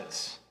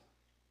substance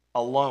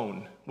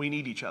alone. We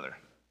need each other.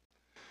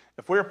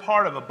 If we're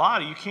part of a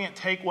body, you can't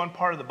take one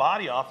part of the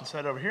body off and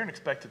set it over here and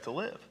expect it to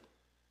live.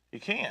 You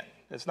can't.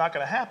 It's not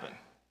going to happen.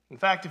 In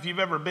fact, if you've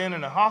ever been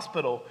in a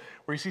hospital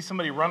where you see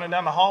somebody running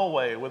down the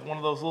hallway with one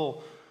of those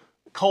little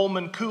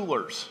Coleman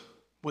coolers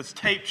was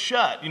taped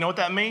shut, you know what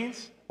that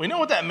means? We know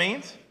what that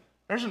means.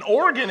 There's an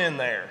organ in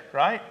there,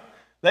 right?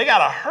 They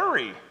got to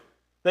hurry.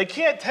 They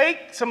can't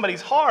take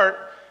somebody's heart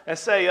and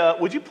say,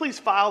 would you please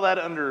file that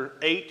under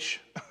H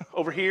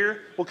over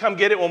here? We'll come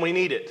get it when we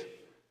need it.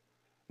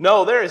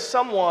 No, there is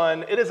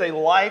someone, it is a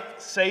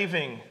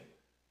life-saving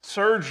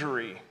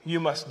surgery.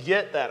 You must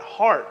get that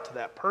heart to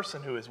that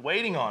person who is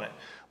waiting on it.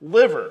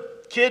 Liver,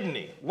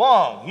 kidney,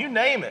 lung, you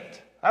name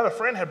it. I have a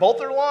friend who had both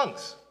their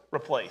lungs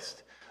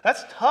replaced.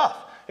 That's tough.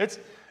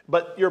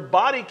 But your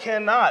body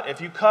cannot.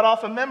 If you cut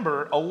off a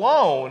member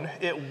alone,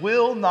 it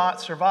will not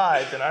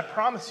survive. And I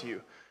promise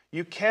you,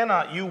 you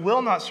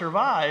will not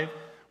survive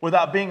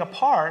without being a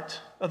part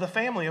of the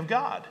family of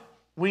God.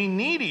 We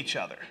need each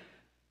other.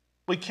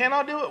 We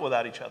cannot do it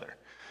without each other.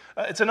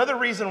 It's another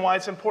reason why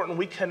it's important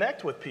we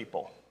connect with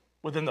people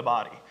within the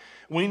body.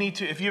 We need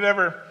to, if you've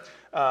ever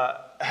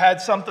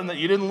had something that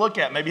you didn't look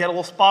at, maybe you had a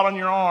little spot on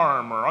your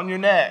arm or on your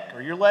neck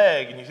or your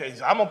leg, and you say,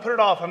 I'm going to put it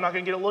off, I'm not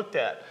going to get it looked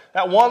at.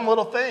 That one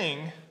little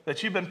thing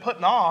that you've been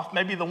putting off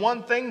may be the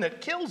one thing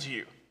that kills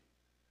you.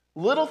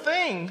 Little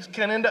things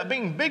can end up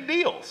being big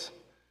deals.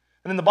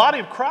 And in the body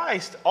of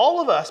Christ,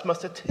 all of us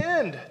must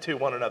attend to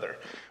one another.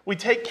 We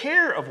take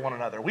care of one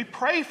another. We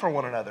pray for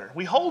one another.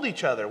 We hold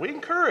each other. We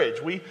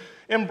encourage. We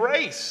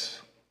embrace.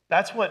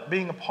 That's what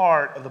being a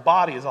part of the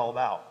body is all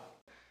about.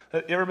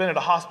 Have you ever been at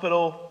a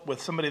hospital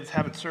with somebody that's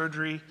having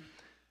surgery,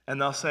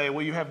 and they'll say,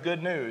 well, you have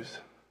good news.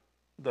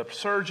 The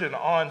surgeon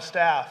on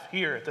staff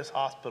here at this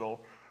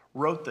hospital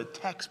wrote the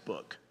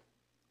textbook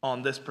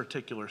on this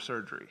particular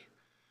surgery.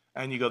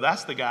 And you go,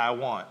 that's the guy I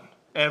want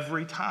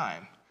every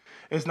time.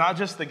 It's not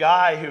just the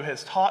guy who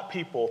has taught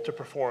people to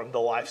perform the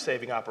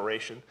life-saving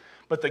operation,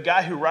 but the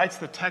guy who writes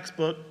the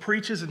textbook,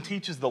 preaches and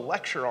teaches the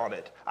lecture on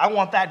it. I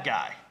want that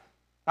guy.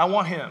 I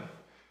want him.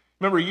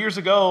 Remember years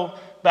ago,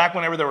 back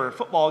whenever there were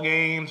football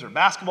games or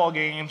basketball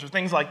games or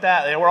things like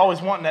that, they were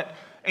always wanting that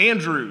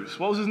Andrews.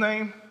 What was his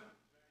name?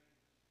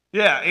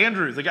 Yeah,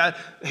 Andrews. The guy,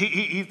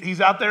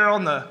 he's out there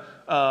on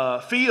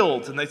the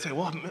fields, and they'd say,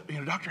 well,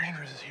 Dr.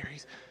 Andrews is here.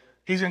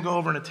 He's going to go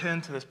over and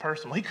attend to this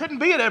person. Well, he couldn't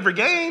be at every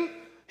game.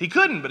 He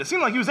couldn't, but it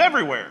seemed like he was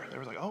everywhere. They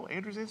were like, oh,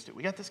 Andrews Institute,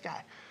 we got this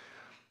guy.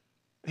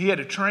 He had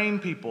to train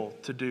people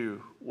to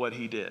do what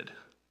he did,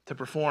 to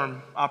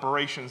perform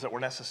operations that were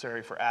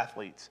necessary for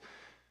athletes.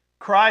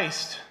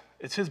 Christ,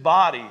 it's his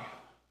body.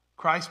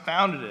 Christ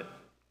founded it.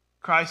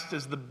 Christ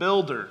is the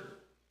builder.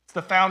 It's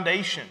the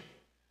foundation.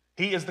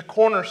 He is the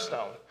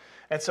cornerstone.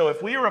 And so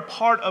if we are a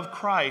part of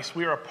Christ,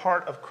 we are a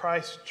part of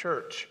Christ's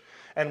church.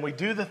 And we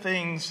do the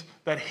things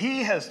that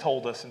he has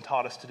told us and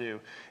taught us to do.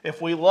 If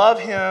we love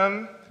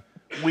him,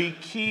 we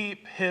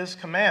keep his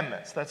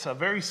commandments. That's a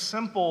very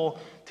simple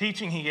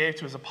teaching he gave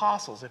to his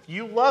apostles. If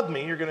you love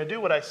me, you're going to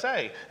do what I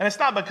say. And it's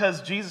not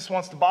because Jesus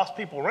wants to boss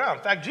people around.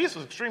 In fact, Jesus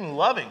was extremely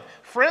loving,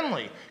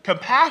 friendly,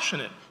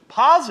 compassionate,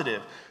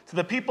 positive to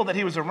the people that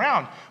he was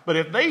around. But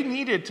if they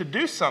needed to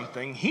do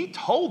something, he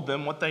told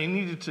them what they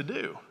needed to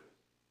do.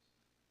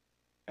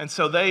 And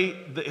so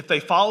if they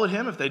followed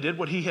him, if they did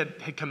what he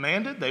had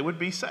commanded, they would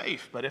be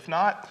safe. But if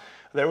not,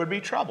 there would be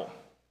trouble.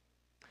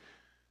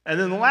 And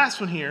then the last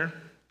one here,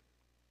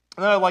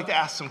 and then I'd like to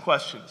ask some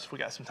questions if we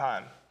got some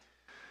time,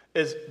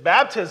 is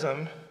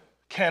baptism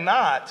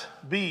cannot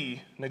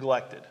be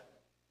neglected.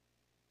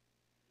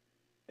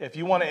 If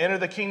you want to enter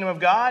the kingdom of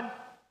God,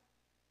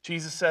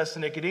 Jesus says to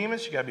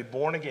Nicodemus, you got to be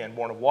born again,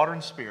 born of water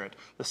and spirit.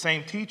 The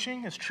same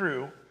teaching is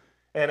true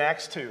in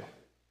Acts 2.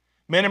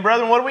 Men and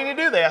brethren, what do we need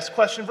to do? They ask the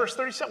question in verse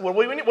 37. What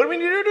do we need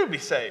to do to be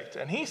saved?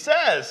 And he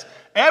says,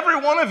 every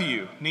one of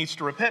you needs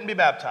to repent and be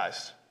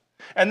baptized.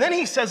 And then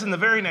he says in the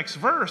very next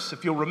verse,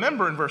 if you'll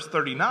remember in verse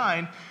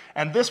 39,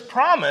 and this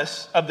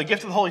promise of the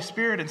gift of the Holy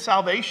Spirit and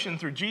salvation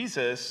through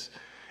Jesus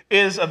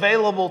is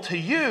available to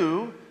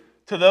you,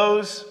 to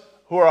those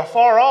who are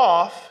afar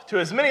off, to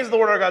as many as the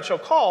Lord our God shall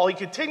call. He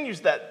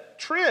continues that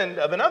trend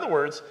of, in other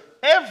words,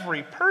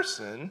 every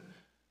person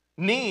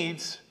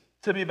needs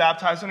to be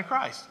baptized into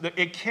Christ.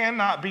 It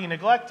cannot be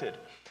neglected.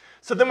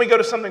 So then we go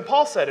to something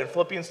Paul said in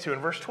Philippians 2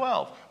 and verse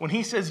 12, when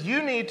he says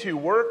you need to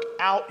work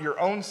out your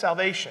own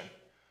salvation.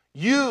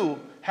 You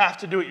have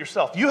to do it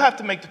yourself. You have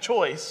to make the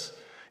choice.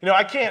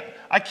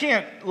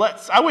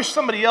 I wish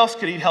somebody else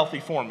could eat healthy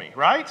for me,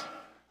 right?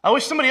 I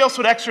wish somebody else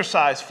would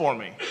exercise for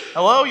me.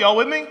 Hello, y'all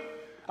with me?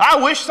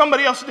 I wish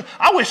somebody else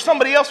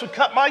would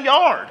cut my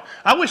yard.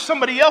 I wish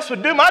somebody else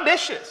would do my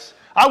dishes.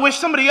 I wish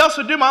somebody else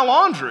would do my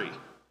laundry.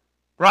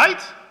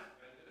 Right?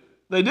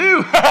 They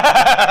do.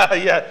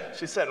 Yeah,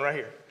 she's sitting right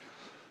here.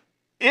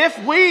 If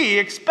we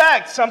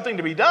expect something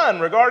to be done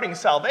regarding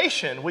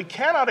salvation, we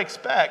cannot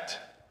expect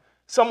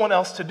someone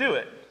else to do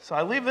it. So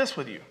I leave this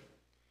with you.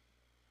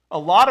 A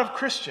lot of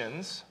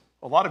Christians,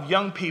 a lot of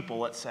young people,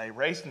 let's say,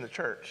 raised in the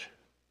church,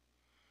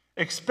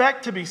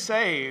 expect to be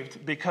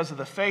saved because of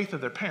the faith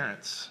of their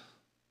parents.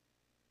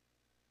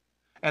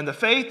 And the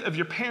faith of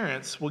your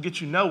parents will get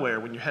you nowhere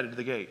when you're headed to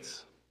the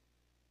gates.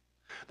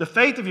 The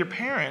faith of your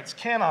parents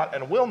cannot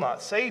and will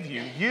not save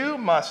you. You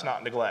must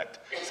not neglect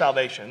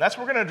salvation. That's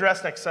what we're going to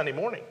address next Sunday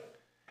morning.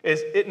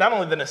 Is it not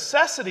only the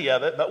necessity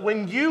of it, but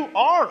when you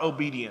are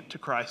obedient to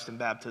Christ in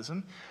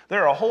baptism,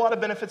 there are a whole lot of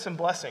benefits and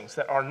blessings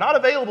that are not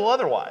available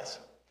otherwise.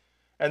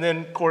 And then,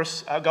 of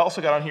course, I also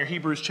got on here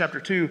Hebrews chapter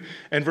 2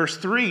 and verse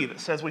 3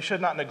 that says we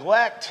should not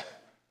neglect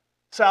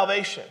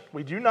salvation.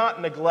 We do not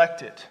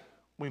neglect it.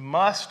 We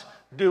must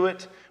do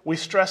it. We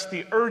stress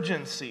the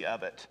urgency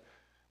of it.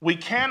 We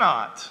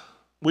cannot,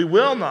 we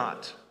will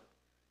not,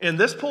 in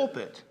this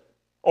pulpit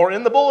or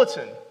in the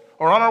bulletin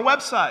or on our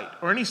website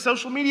or any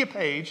social media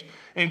page,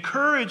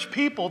 encourage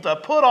people to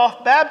put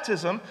off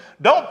baptism.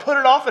 Don't put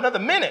it off another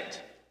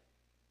minute.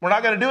 We're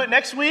not going to do it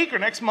next week or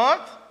next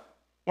month.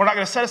 We're not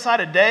going to set aside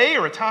a day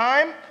or a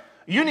time.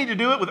 You need to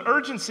do it with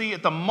urgency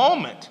at the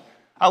moment.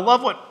 I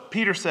love what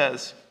Peter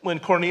says when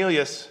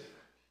Cornelius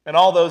and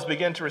all those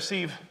begin to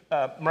receive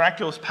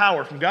miraculous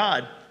power from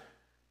God.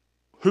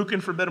 who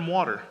can forbid them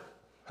water?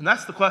 And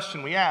that's the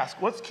question we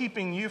ask. What's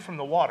keeping you from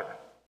the water?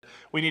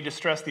 We need to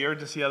stress the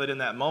urgency of it in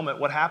that moment.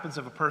 What happens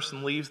if a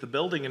person leaves the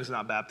building and is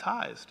not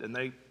baptized and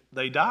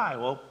they die?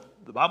 Well,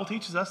 the Bible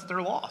teaches us that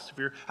they're lost. If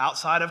you're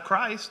outside of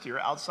Christ, you're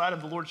outside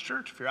of the Lord's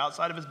church, if you're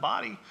outside of his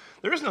body,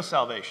 there is no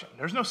salvation.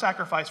 There's no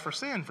sacrifice for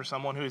sin for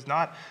someone who has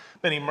not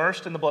been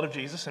immersed in the blood of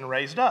Jesus and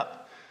raised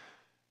up.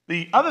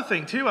 The other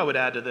thing, too, I would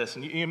add to this,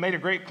 and you made a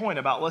great point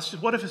about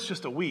what if it's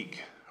just a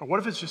week? Or what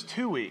if it's just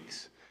 2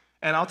 weeks?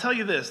 And I'll tell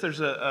you this,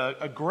 there's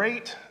a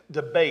great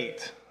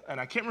debate, and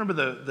I can't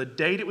remember the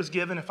date it was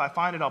given. If I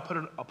find it, I'll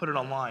put it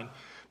online.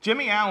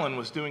 Jimmy Allen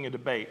was doing a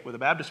debate with a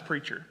Baptist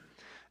preacher.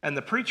 And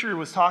the preacher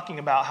was talking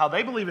about how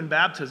they believe in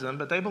baptism,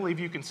 but they believe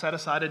you can set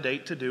aside a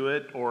date to do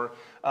it or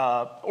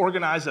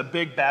organize a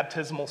big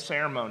baptismal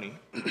ceremony.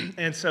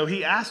 And so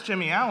he asked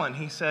Jimmy Allen,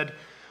 he said,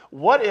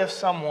 what if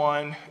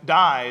someone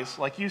dies,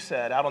 like you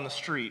said, out on the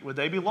street? Would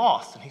they be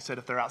lost? And he said,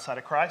 if they're outside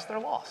of Christ, they're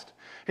lost.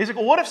 He's like,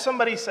 well, what if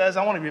somebody says,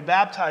 I want to be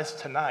baptized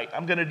tonight.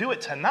 I'm going to do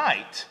it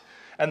tonight.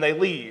 And they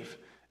leave.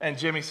 And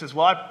Jimmy says,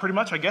 well,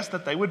 I guess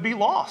that they would be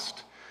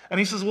lost. And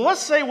he says, well,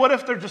 let's say, what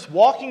if they're just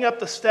walking up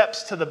the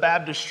steps to the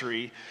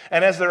baptistry,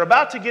 and as they're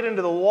about to get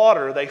into the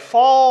water, they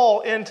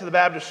fall into the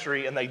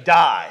baptistry and they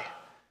die.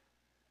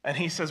 And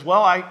he says,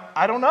 well,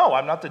 I don't know.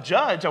 I'm not the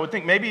judge. I would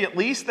think maybe at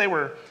least they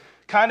were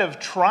kind of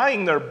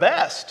trying their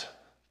best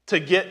to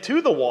get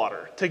to the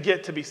water, to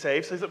get to be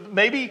saved. So he said,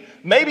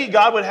 maybe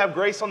God would have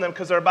grace on them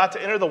because they're about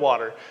to enter the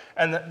water.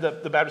 And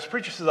the Baptist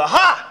preacher says,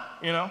 aha,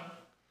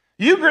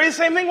 you agree the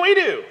same thing we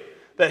do,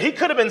 that he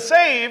could have been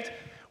saved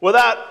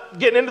without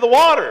getting into the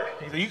water.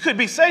 You could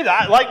be saved,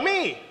 like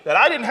me, that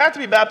I didn't have to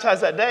be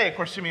baptized that day. Of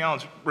course, Jimmy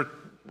Allen's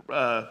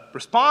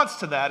response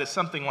to that is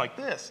something like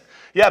this.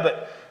 Yeah,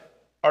 but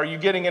are you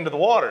getting into the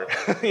water?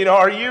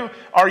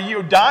 Are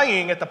you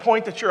dying at the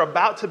point that you're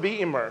about to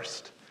be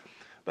immersed?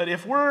 But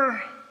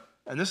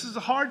and this is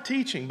a hard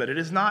teaching, but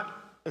it's not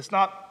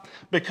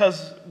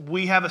because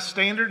we have a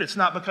standard. It's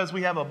not because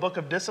we have a book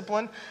of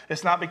discipline.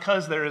 It's not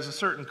because there is a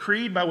certain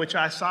creed by which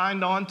I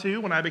signed on to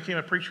when I became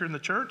a preacher in the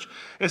church.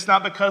 It's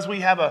not because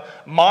we have a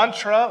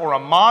mantra or a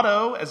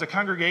motto as a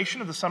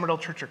congregation of the Summerdale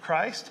Church of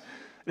Christ.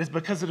 It is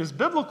because it is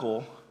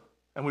biblical,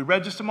 and we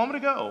read just a moment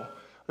ago,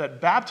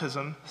 that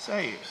baptism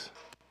saves.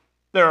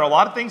 There are a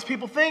lot of things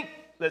people think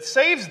that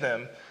saves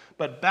them,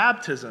 but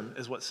baptism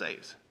is what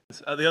saves.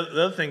 The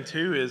other thing,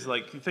 too, is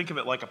you think of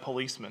it like a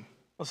policeman.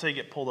 Let's say you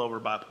get pulled over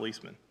by a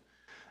policeman,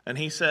 and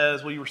he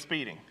says, well, you were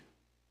speeding.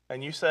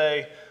 And you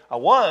say, I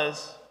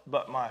was,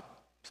 but my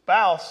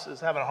spouse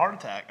is having a heart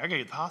attack. I got to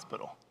get to the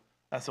hospital.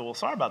 I said, well,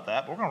 sorry about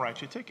that, but we're going to write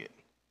you a ticket.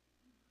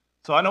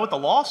 So I know what the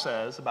law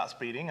says about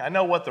speeding. I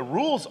know what the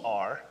rules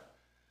are.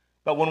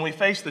 But when we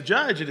face the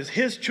judge, it is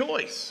his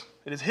choice.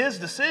 It is his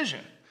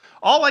decision.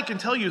 All I can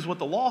tell you is what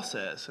the law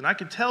says, and I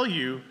can tell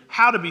you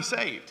how to be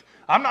saved.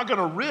 I'm not going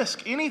to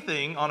risk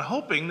anything on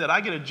hoping that I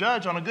get a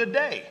judge on a good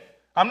day.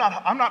 I'm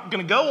not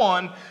going to go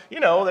on,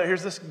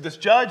 here's this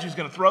judge who's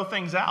going to throw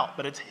things out,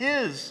 but it's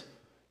his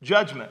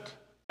judgment.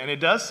 And it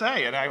does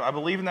say, and I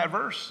believe in that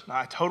verse, and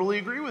I totally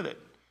agree with it,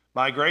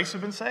 by grace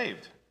have been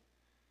saved.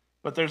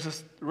 But there's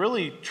this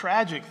really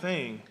tragic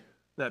thing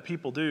that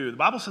people do. The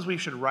Bible says we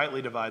should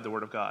rightly divide the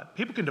word of God.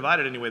 People can divide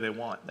it any way they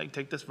want. They can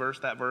take this verse,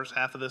 that verse,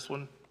 half of this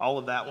one, all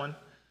of that one.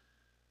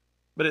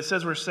 But it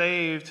says we're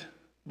saved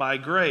by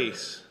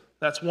grace.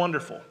 That's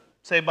wonderful.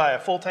 Saved by a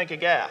full tank of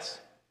gas.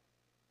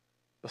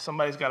 But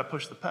somebody's got to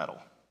push the pedal.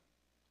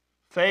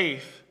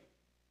 Faith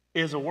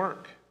is a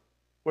work.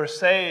 We're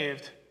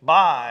saved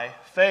by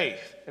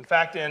faith. In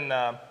fact,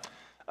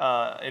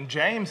 in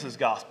James's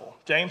gospel,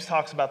 James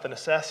talks about the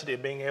necessity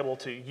of being able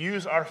to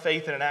use our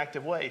faith in an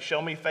active way.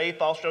 Show me faith,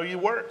 I'll show you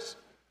works.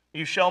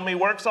 You show me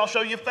works, I'll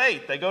show you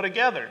faith. They go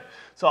together.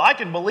 So I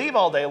can believe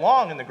all day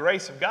long in the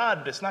grace of God,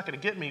 but it's not going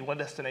to get me one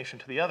destination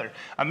to the other.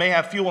 I may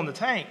have fuel in the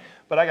tank,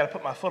 but I got to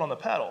put my foot on the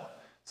pedal.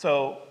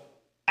 So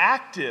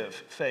active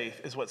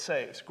faith is what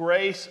saves.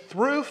 Grace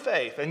through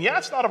faith. And yeah,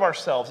 it's not of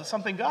ourselves. It's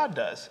something God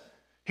does.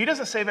 He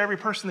doesn't save every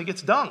person that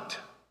gets dunked.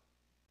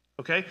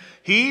 Okay?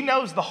 He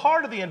knows the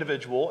heart of the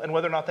individual and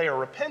whether or not they are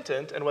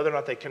repentant and whether or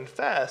not they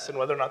confess and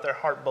whether or not their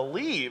heart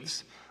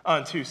believes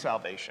unto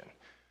salvation.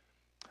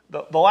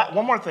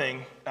 One more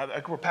thing.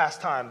 We're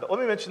past time, but let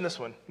me mention this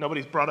one.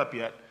 Nobody's brought up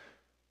yet.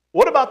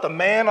 What about the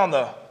man on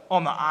the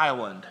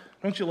island?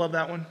 Don't you love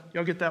that one?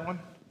 Y'all get that one?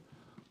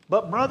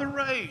 But Brother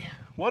Ray,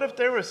 what if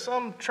there was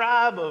some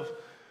tribe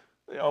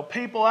of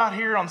people out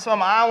here on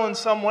some island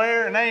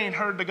somewhere and they ain't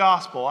heard the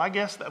gospel? I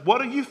guess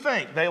what do you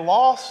think? They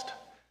lost?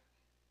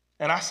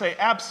 And I say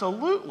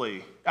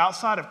absolutely,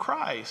 outside of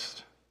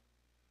Christ,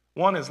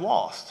 one is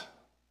lost.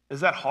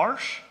 Is that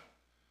harsh?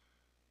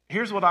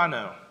 Here's what I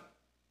know.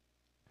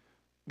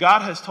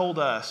 God has told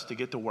us to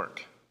get to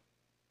work.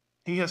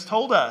 He has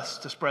told us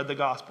to spread the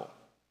gospel.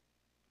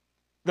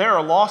 There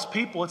are lost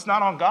people. It's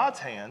not on God's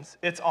hands.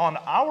 It's on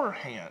our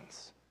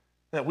hands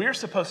that we're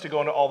supposed to go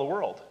into all the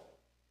world.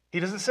 He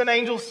doesn't send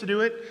angels to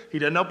do it. He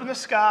doesn't open the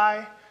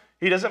sky.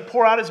 He doesn't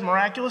pour out his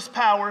miraculous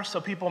power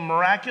so people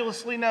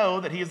miraculously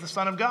know that he is the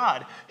Son of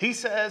God. He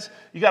says,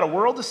 you got a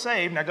world to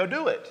save, now go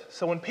do it.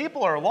 So when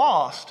people are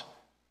lost,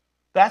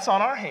 that's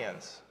on our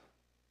hands.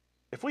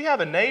 If we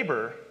have a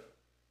neighbor,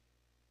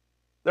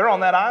 they're on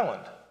that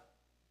island.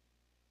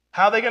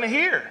 How are they going to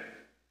hear?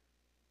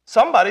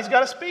 Somebody's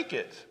got to speak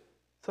it.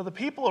 So the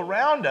people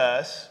around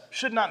us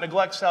should not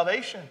neglect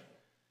salvation.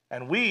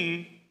 And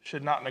we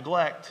should not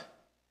neglect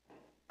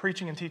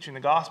preaching and teaching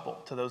the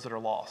gospel to those that are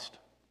lost.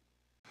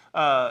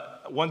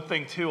 One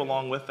thing, too,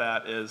 along with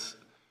that is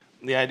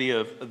the idea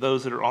of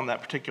those that are on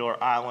that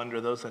particular island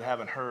or those that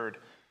haven't heard.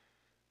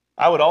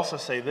 I would also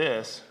say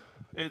this.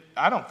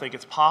 I don't think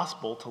it's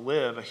possible to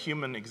live a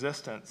human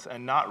existence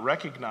and not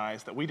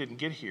recognize that we didn't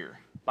get here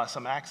by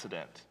some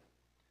accident.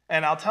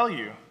 And I'll tell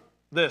you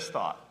this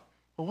thought.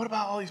 Well, what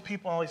about all these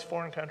people in all these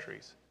foreign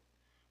countries?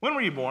 When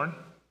were you born?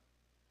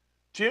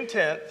 June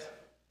 10th,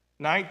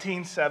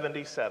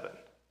 1977.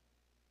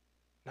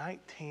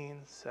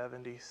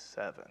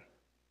 1977. I'm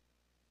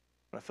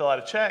going to fill out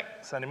a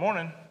check Sunday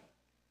morning.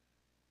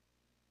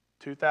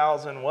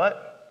 2000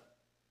 what?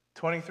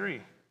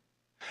 23.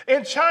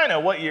 In China,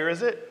 what year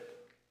is it?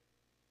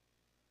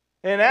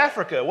 In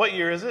Africa, what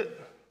year is it?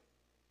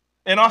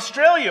 In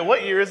Australia,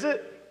 what year is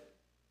it?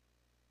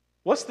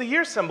 What's the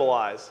year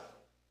symbolize?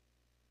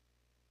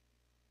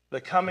 The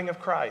coming of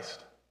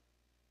Christ.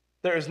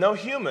 There is no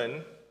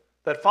human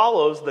that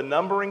follows the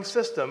numbering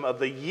system of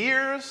the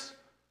years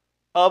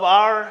of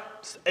our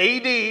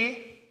AD.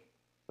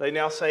 They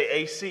now say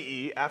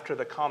ACE, after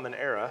the Common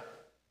Era.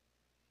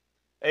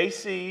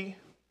 AC,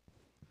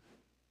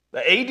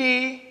 the AD,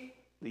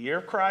 the year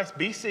of Christ,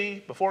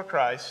 BC, before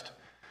Christ.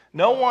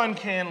 No one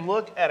can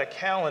look at a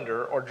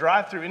calendar or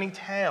drive through any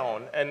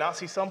town and not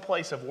see some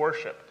place of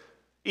worship,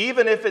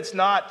 even if it's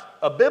not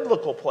a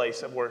biblical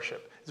place of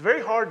worship. It's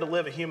very hard to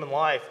live a human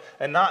life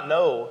and not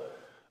know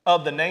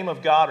of the name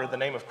of God or the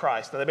name of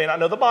Christ. Now, they may not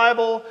know the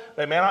Bible,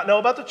 they may not know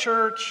about the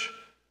church,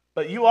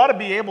 but you ought to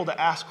be able to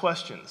ask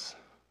questions.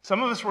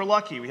 Some of us were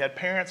lucky. We had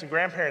parents and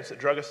grandparents that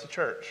drug us to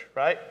church,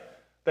 right?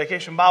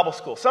 Vacation Bible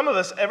school. Some of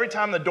us, every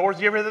time the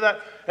doors, you ever hear that?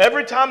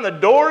 Every time the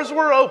doors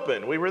were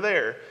open, we were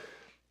there.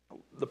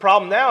 The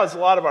problem now is a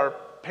lot of our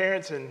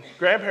parents and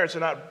grandparents are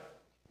not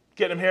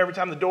getting them here every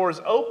time the door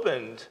is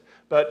opened.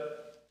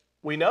 But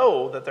we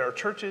know that there are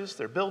churches,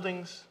 there are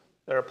buildings,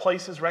 there are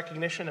places,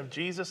 recognition of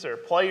Jesus. There are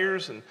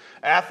players and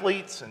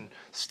athletes and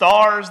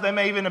stars. They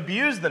may even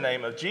abuse the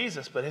name of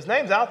Jesus, but his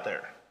name's out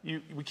there.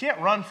 We can't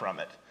run from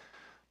it.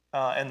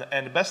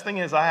 And the best thing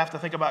is I have to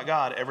think about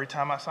God every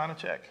time I sign a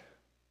check.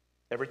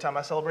 Every time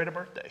I celebrate a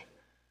birthday,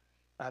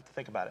 I have to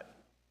think about it.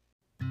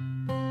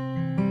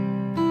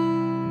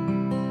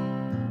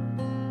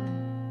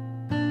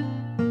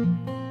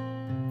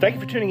 Thank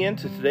you for tuning in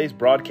to today's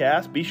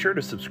broadcast. Be sure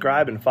to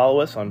subscribe and follow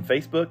us on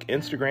Facebook,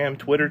 Instagram,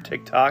 Twitter,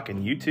 TikTok,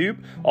 and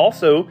YouTube.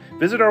 Also,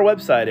 visit our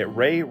website at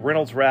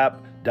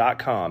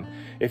rayreynoldsrap.com.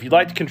 If you'd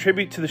like to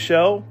contribute to the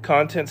show,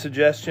 content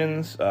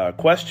suggestions,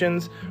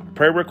 questions,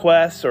 prayer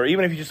requests, or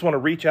even if you just want to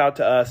reach out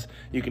to us,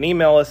 you can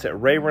email us at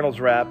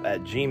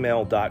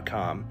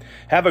rayreynoldsrap@gmail.com.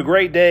 Have a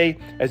great day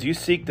as you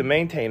seek to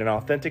maintain an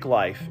authentic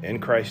life in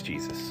Christ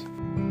Jesus.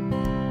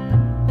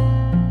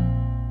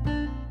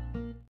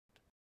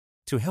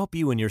 To help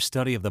you in your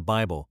study of the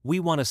Bible, we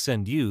want to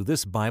send you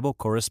this Bible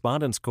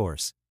correspondence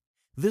course.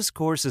 This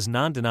course is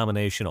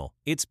non-denominational.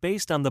 It's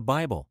based on the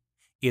Bible.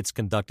 It's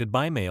conducted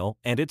by mail,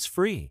 and it's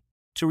free.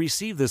 To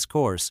receive this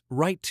course,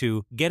 write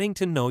to Getting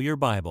to Know Your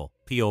Bible,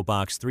 P.O.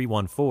 Box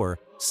 314,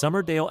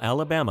 Summerdale,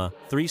 Alabama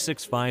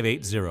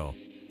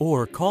 36580,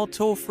 or call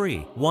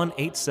toll-free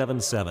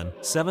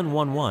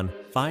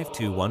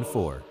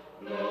 1-877-711-5214.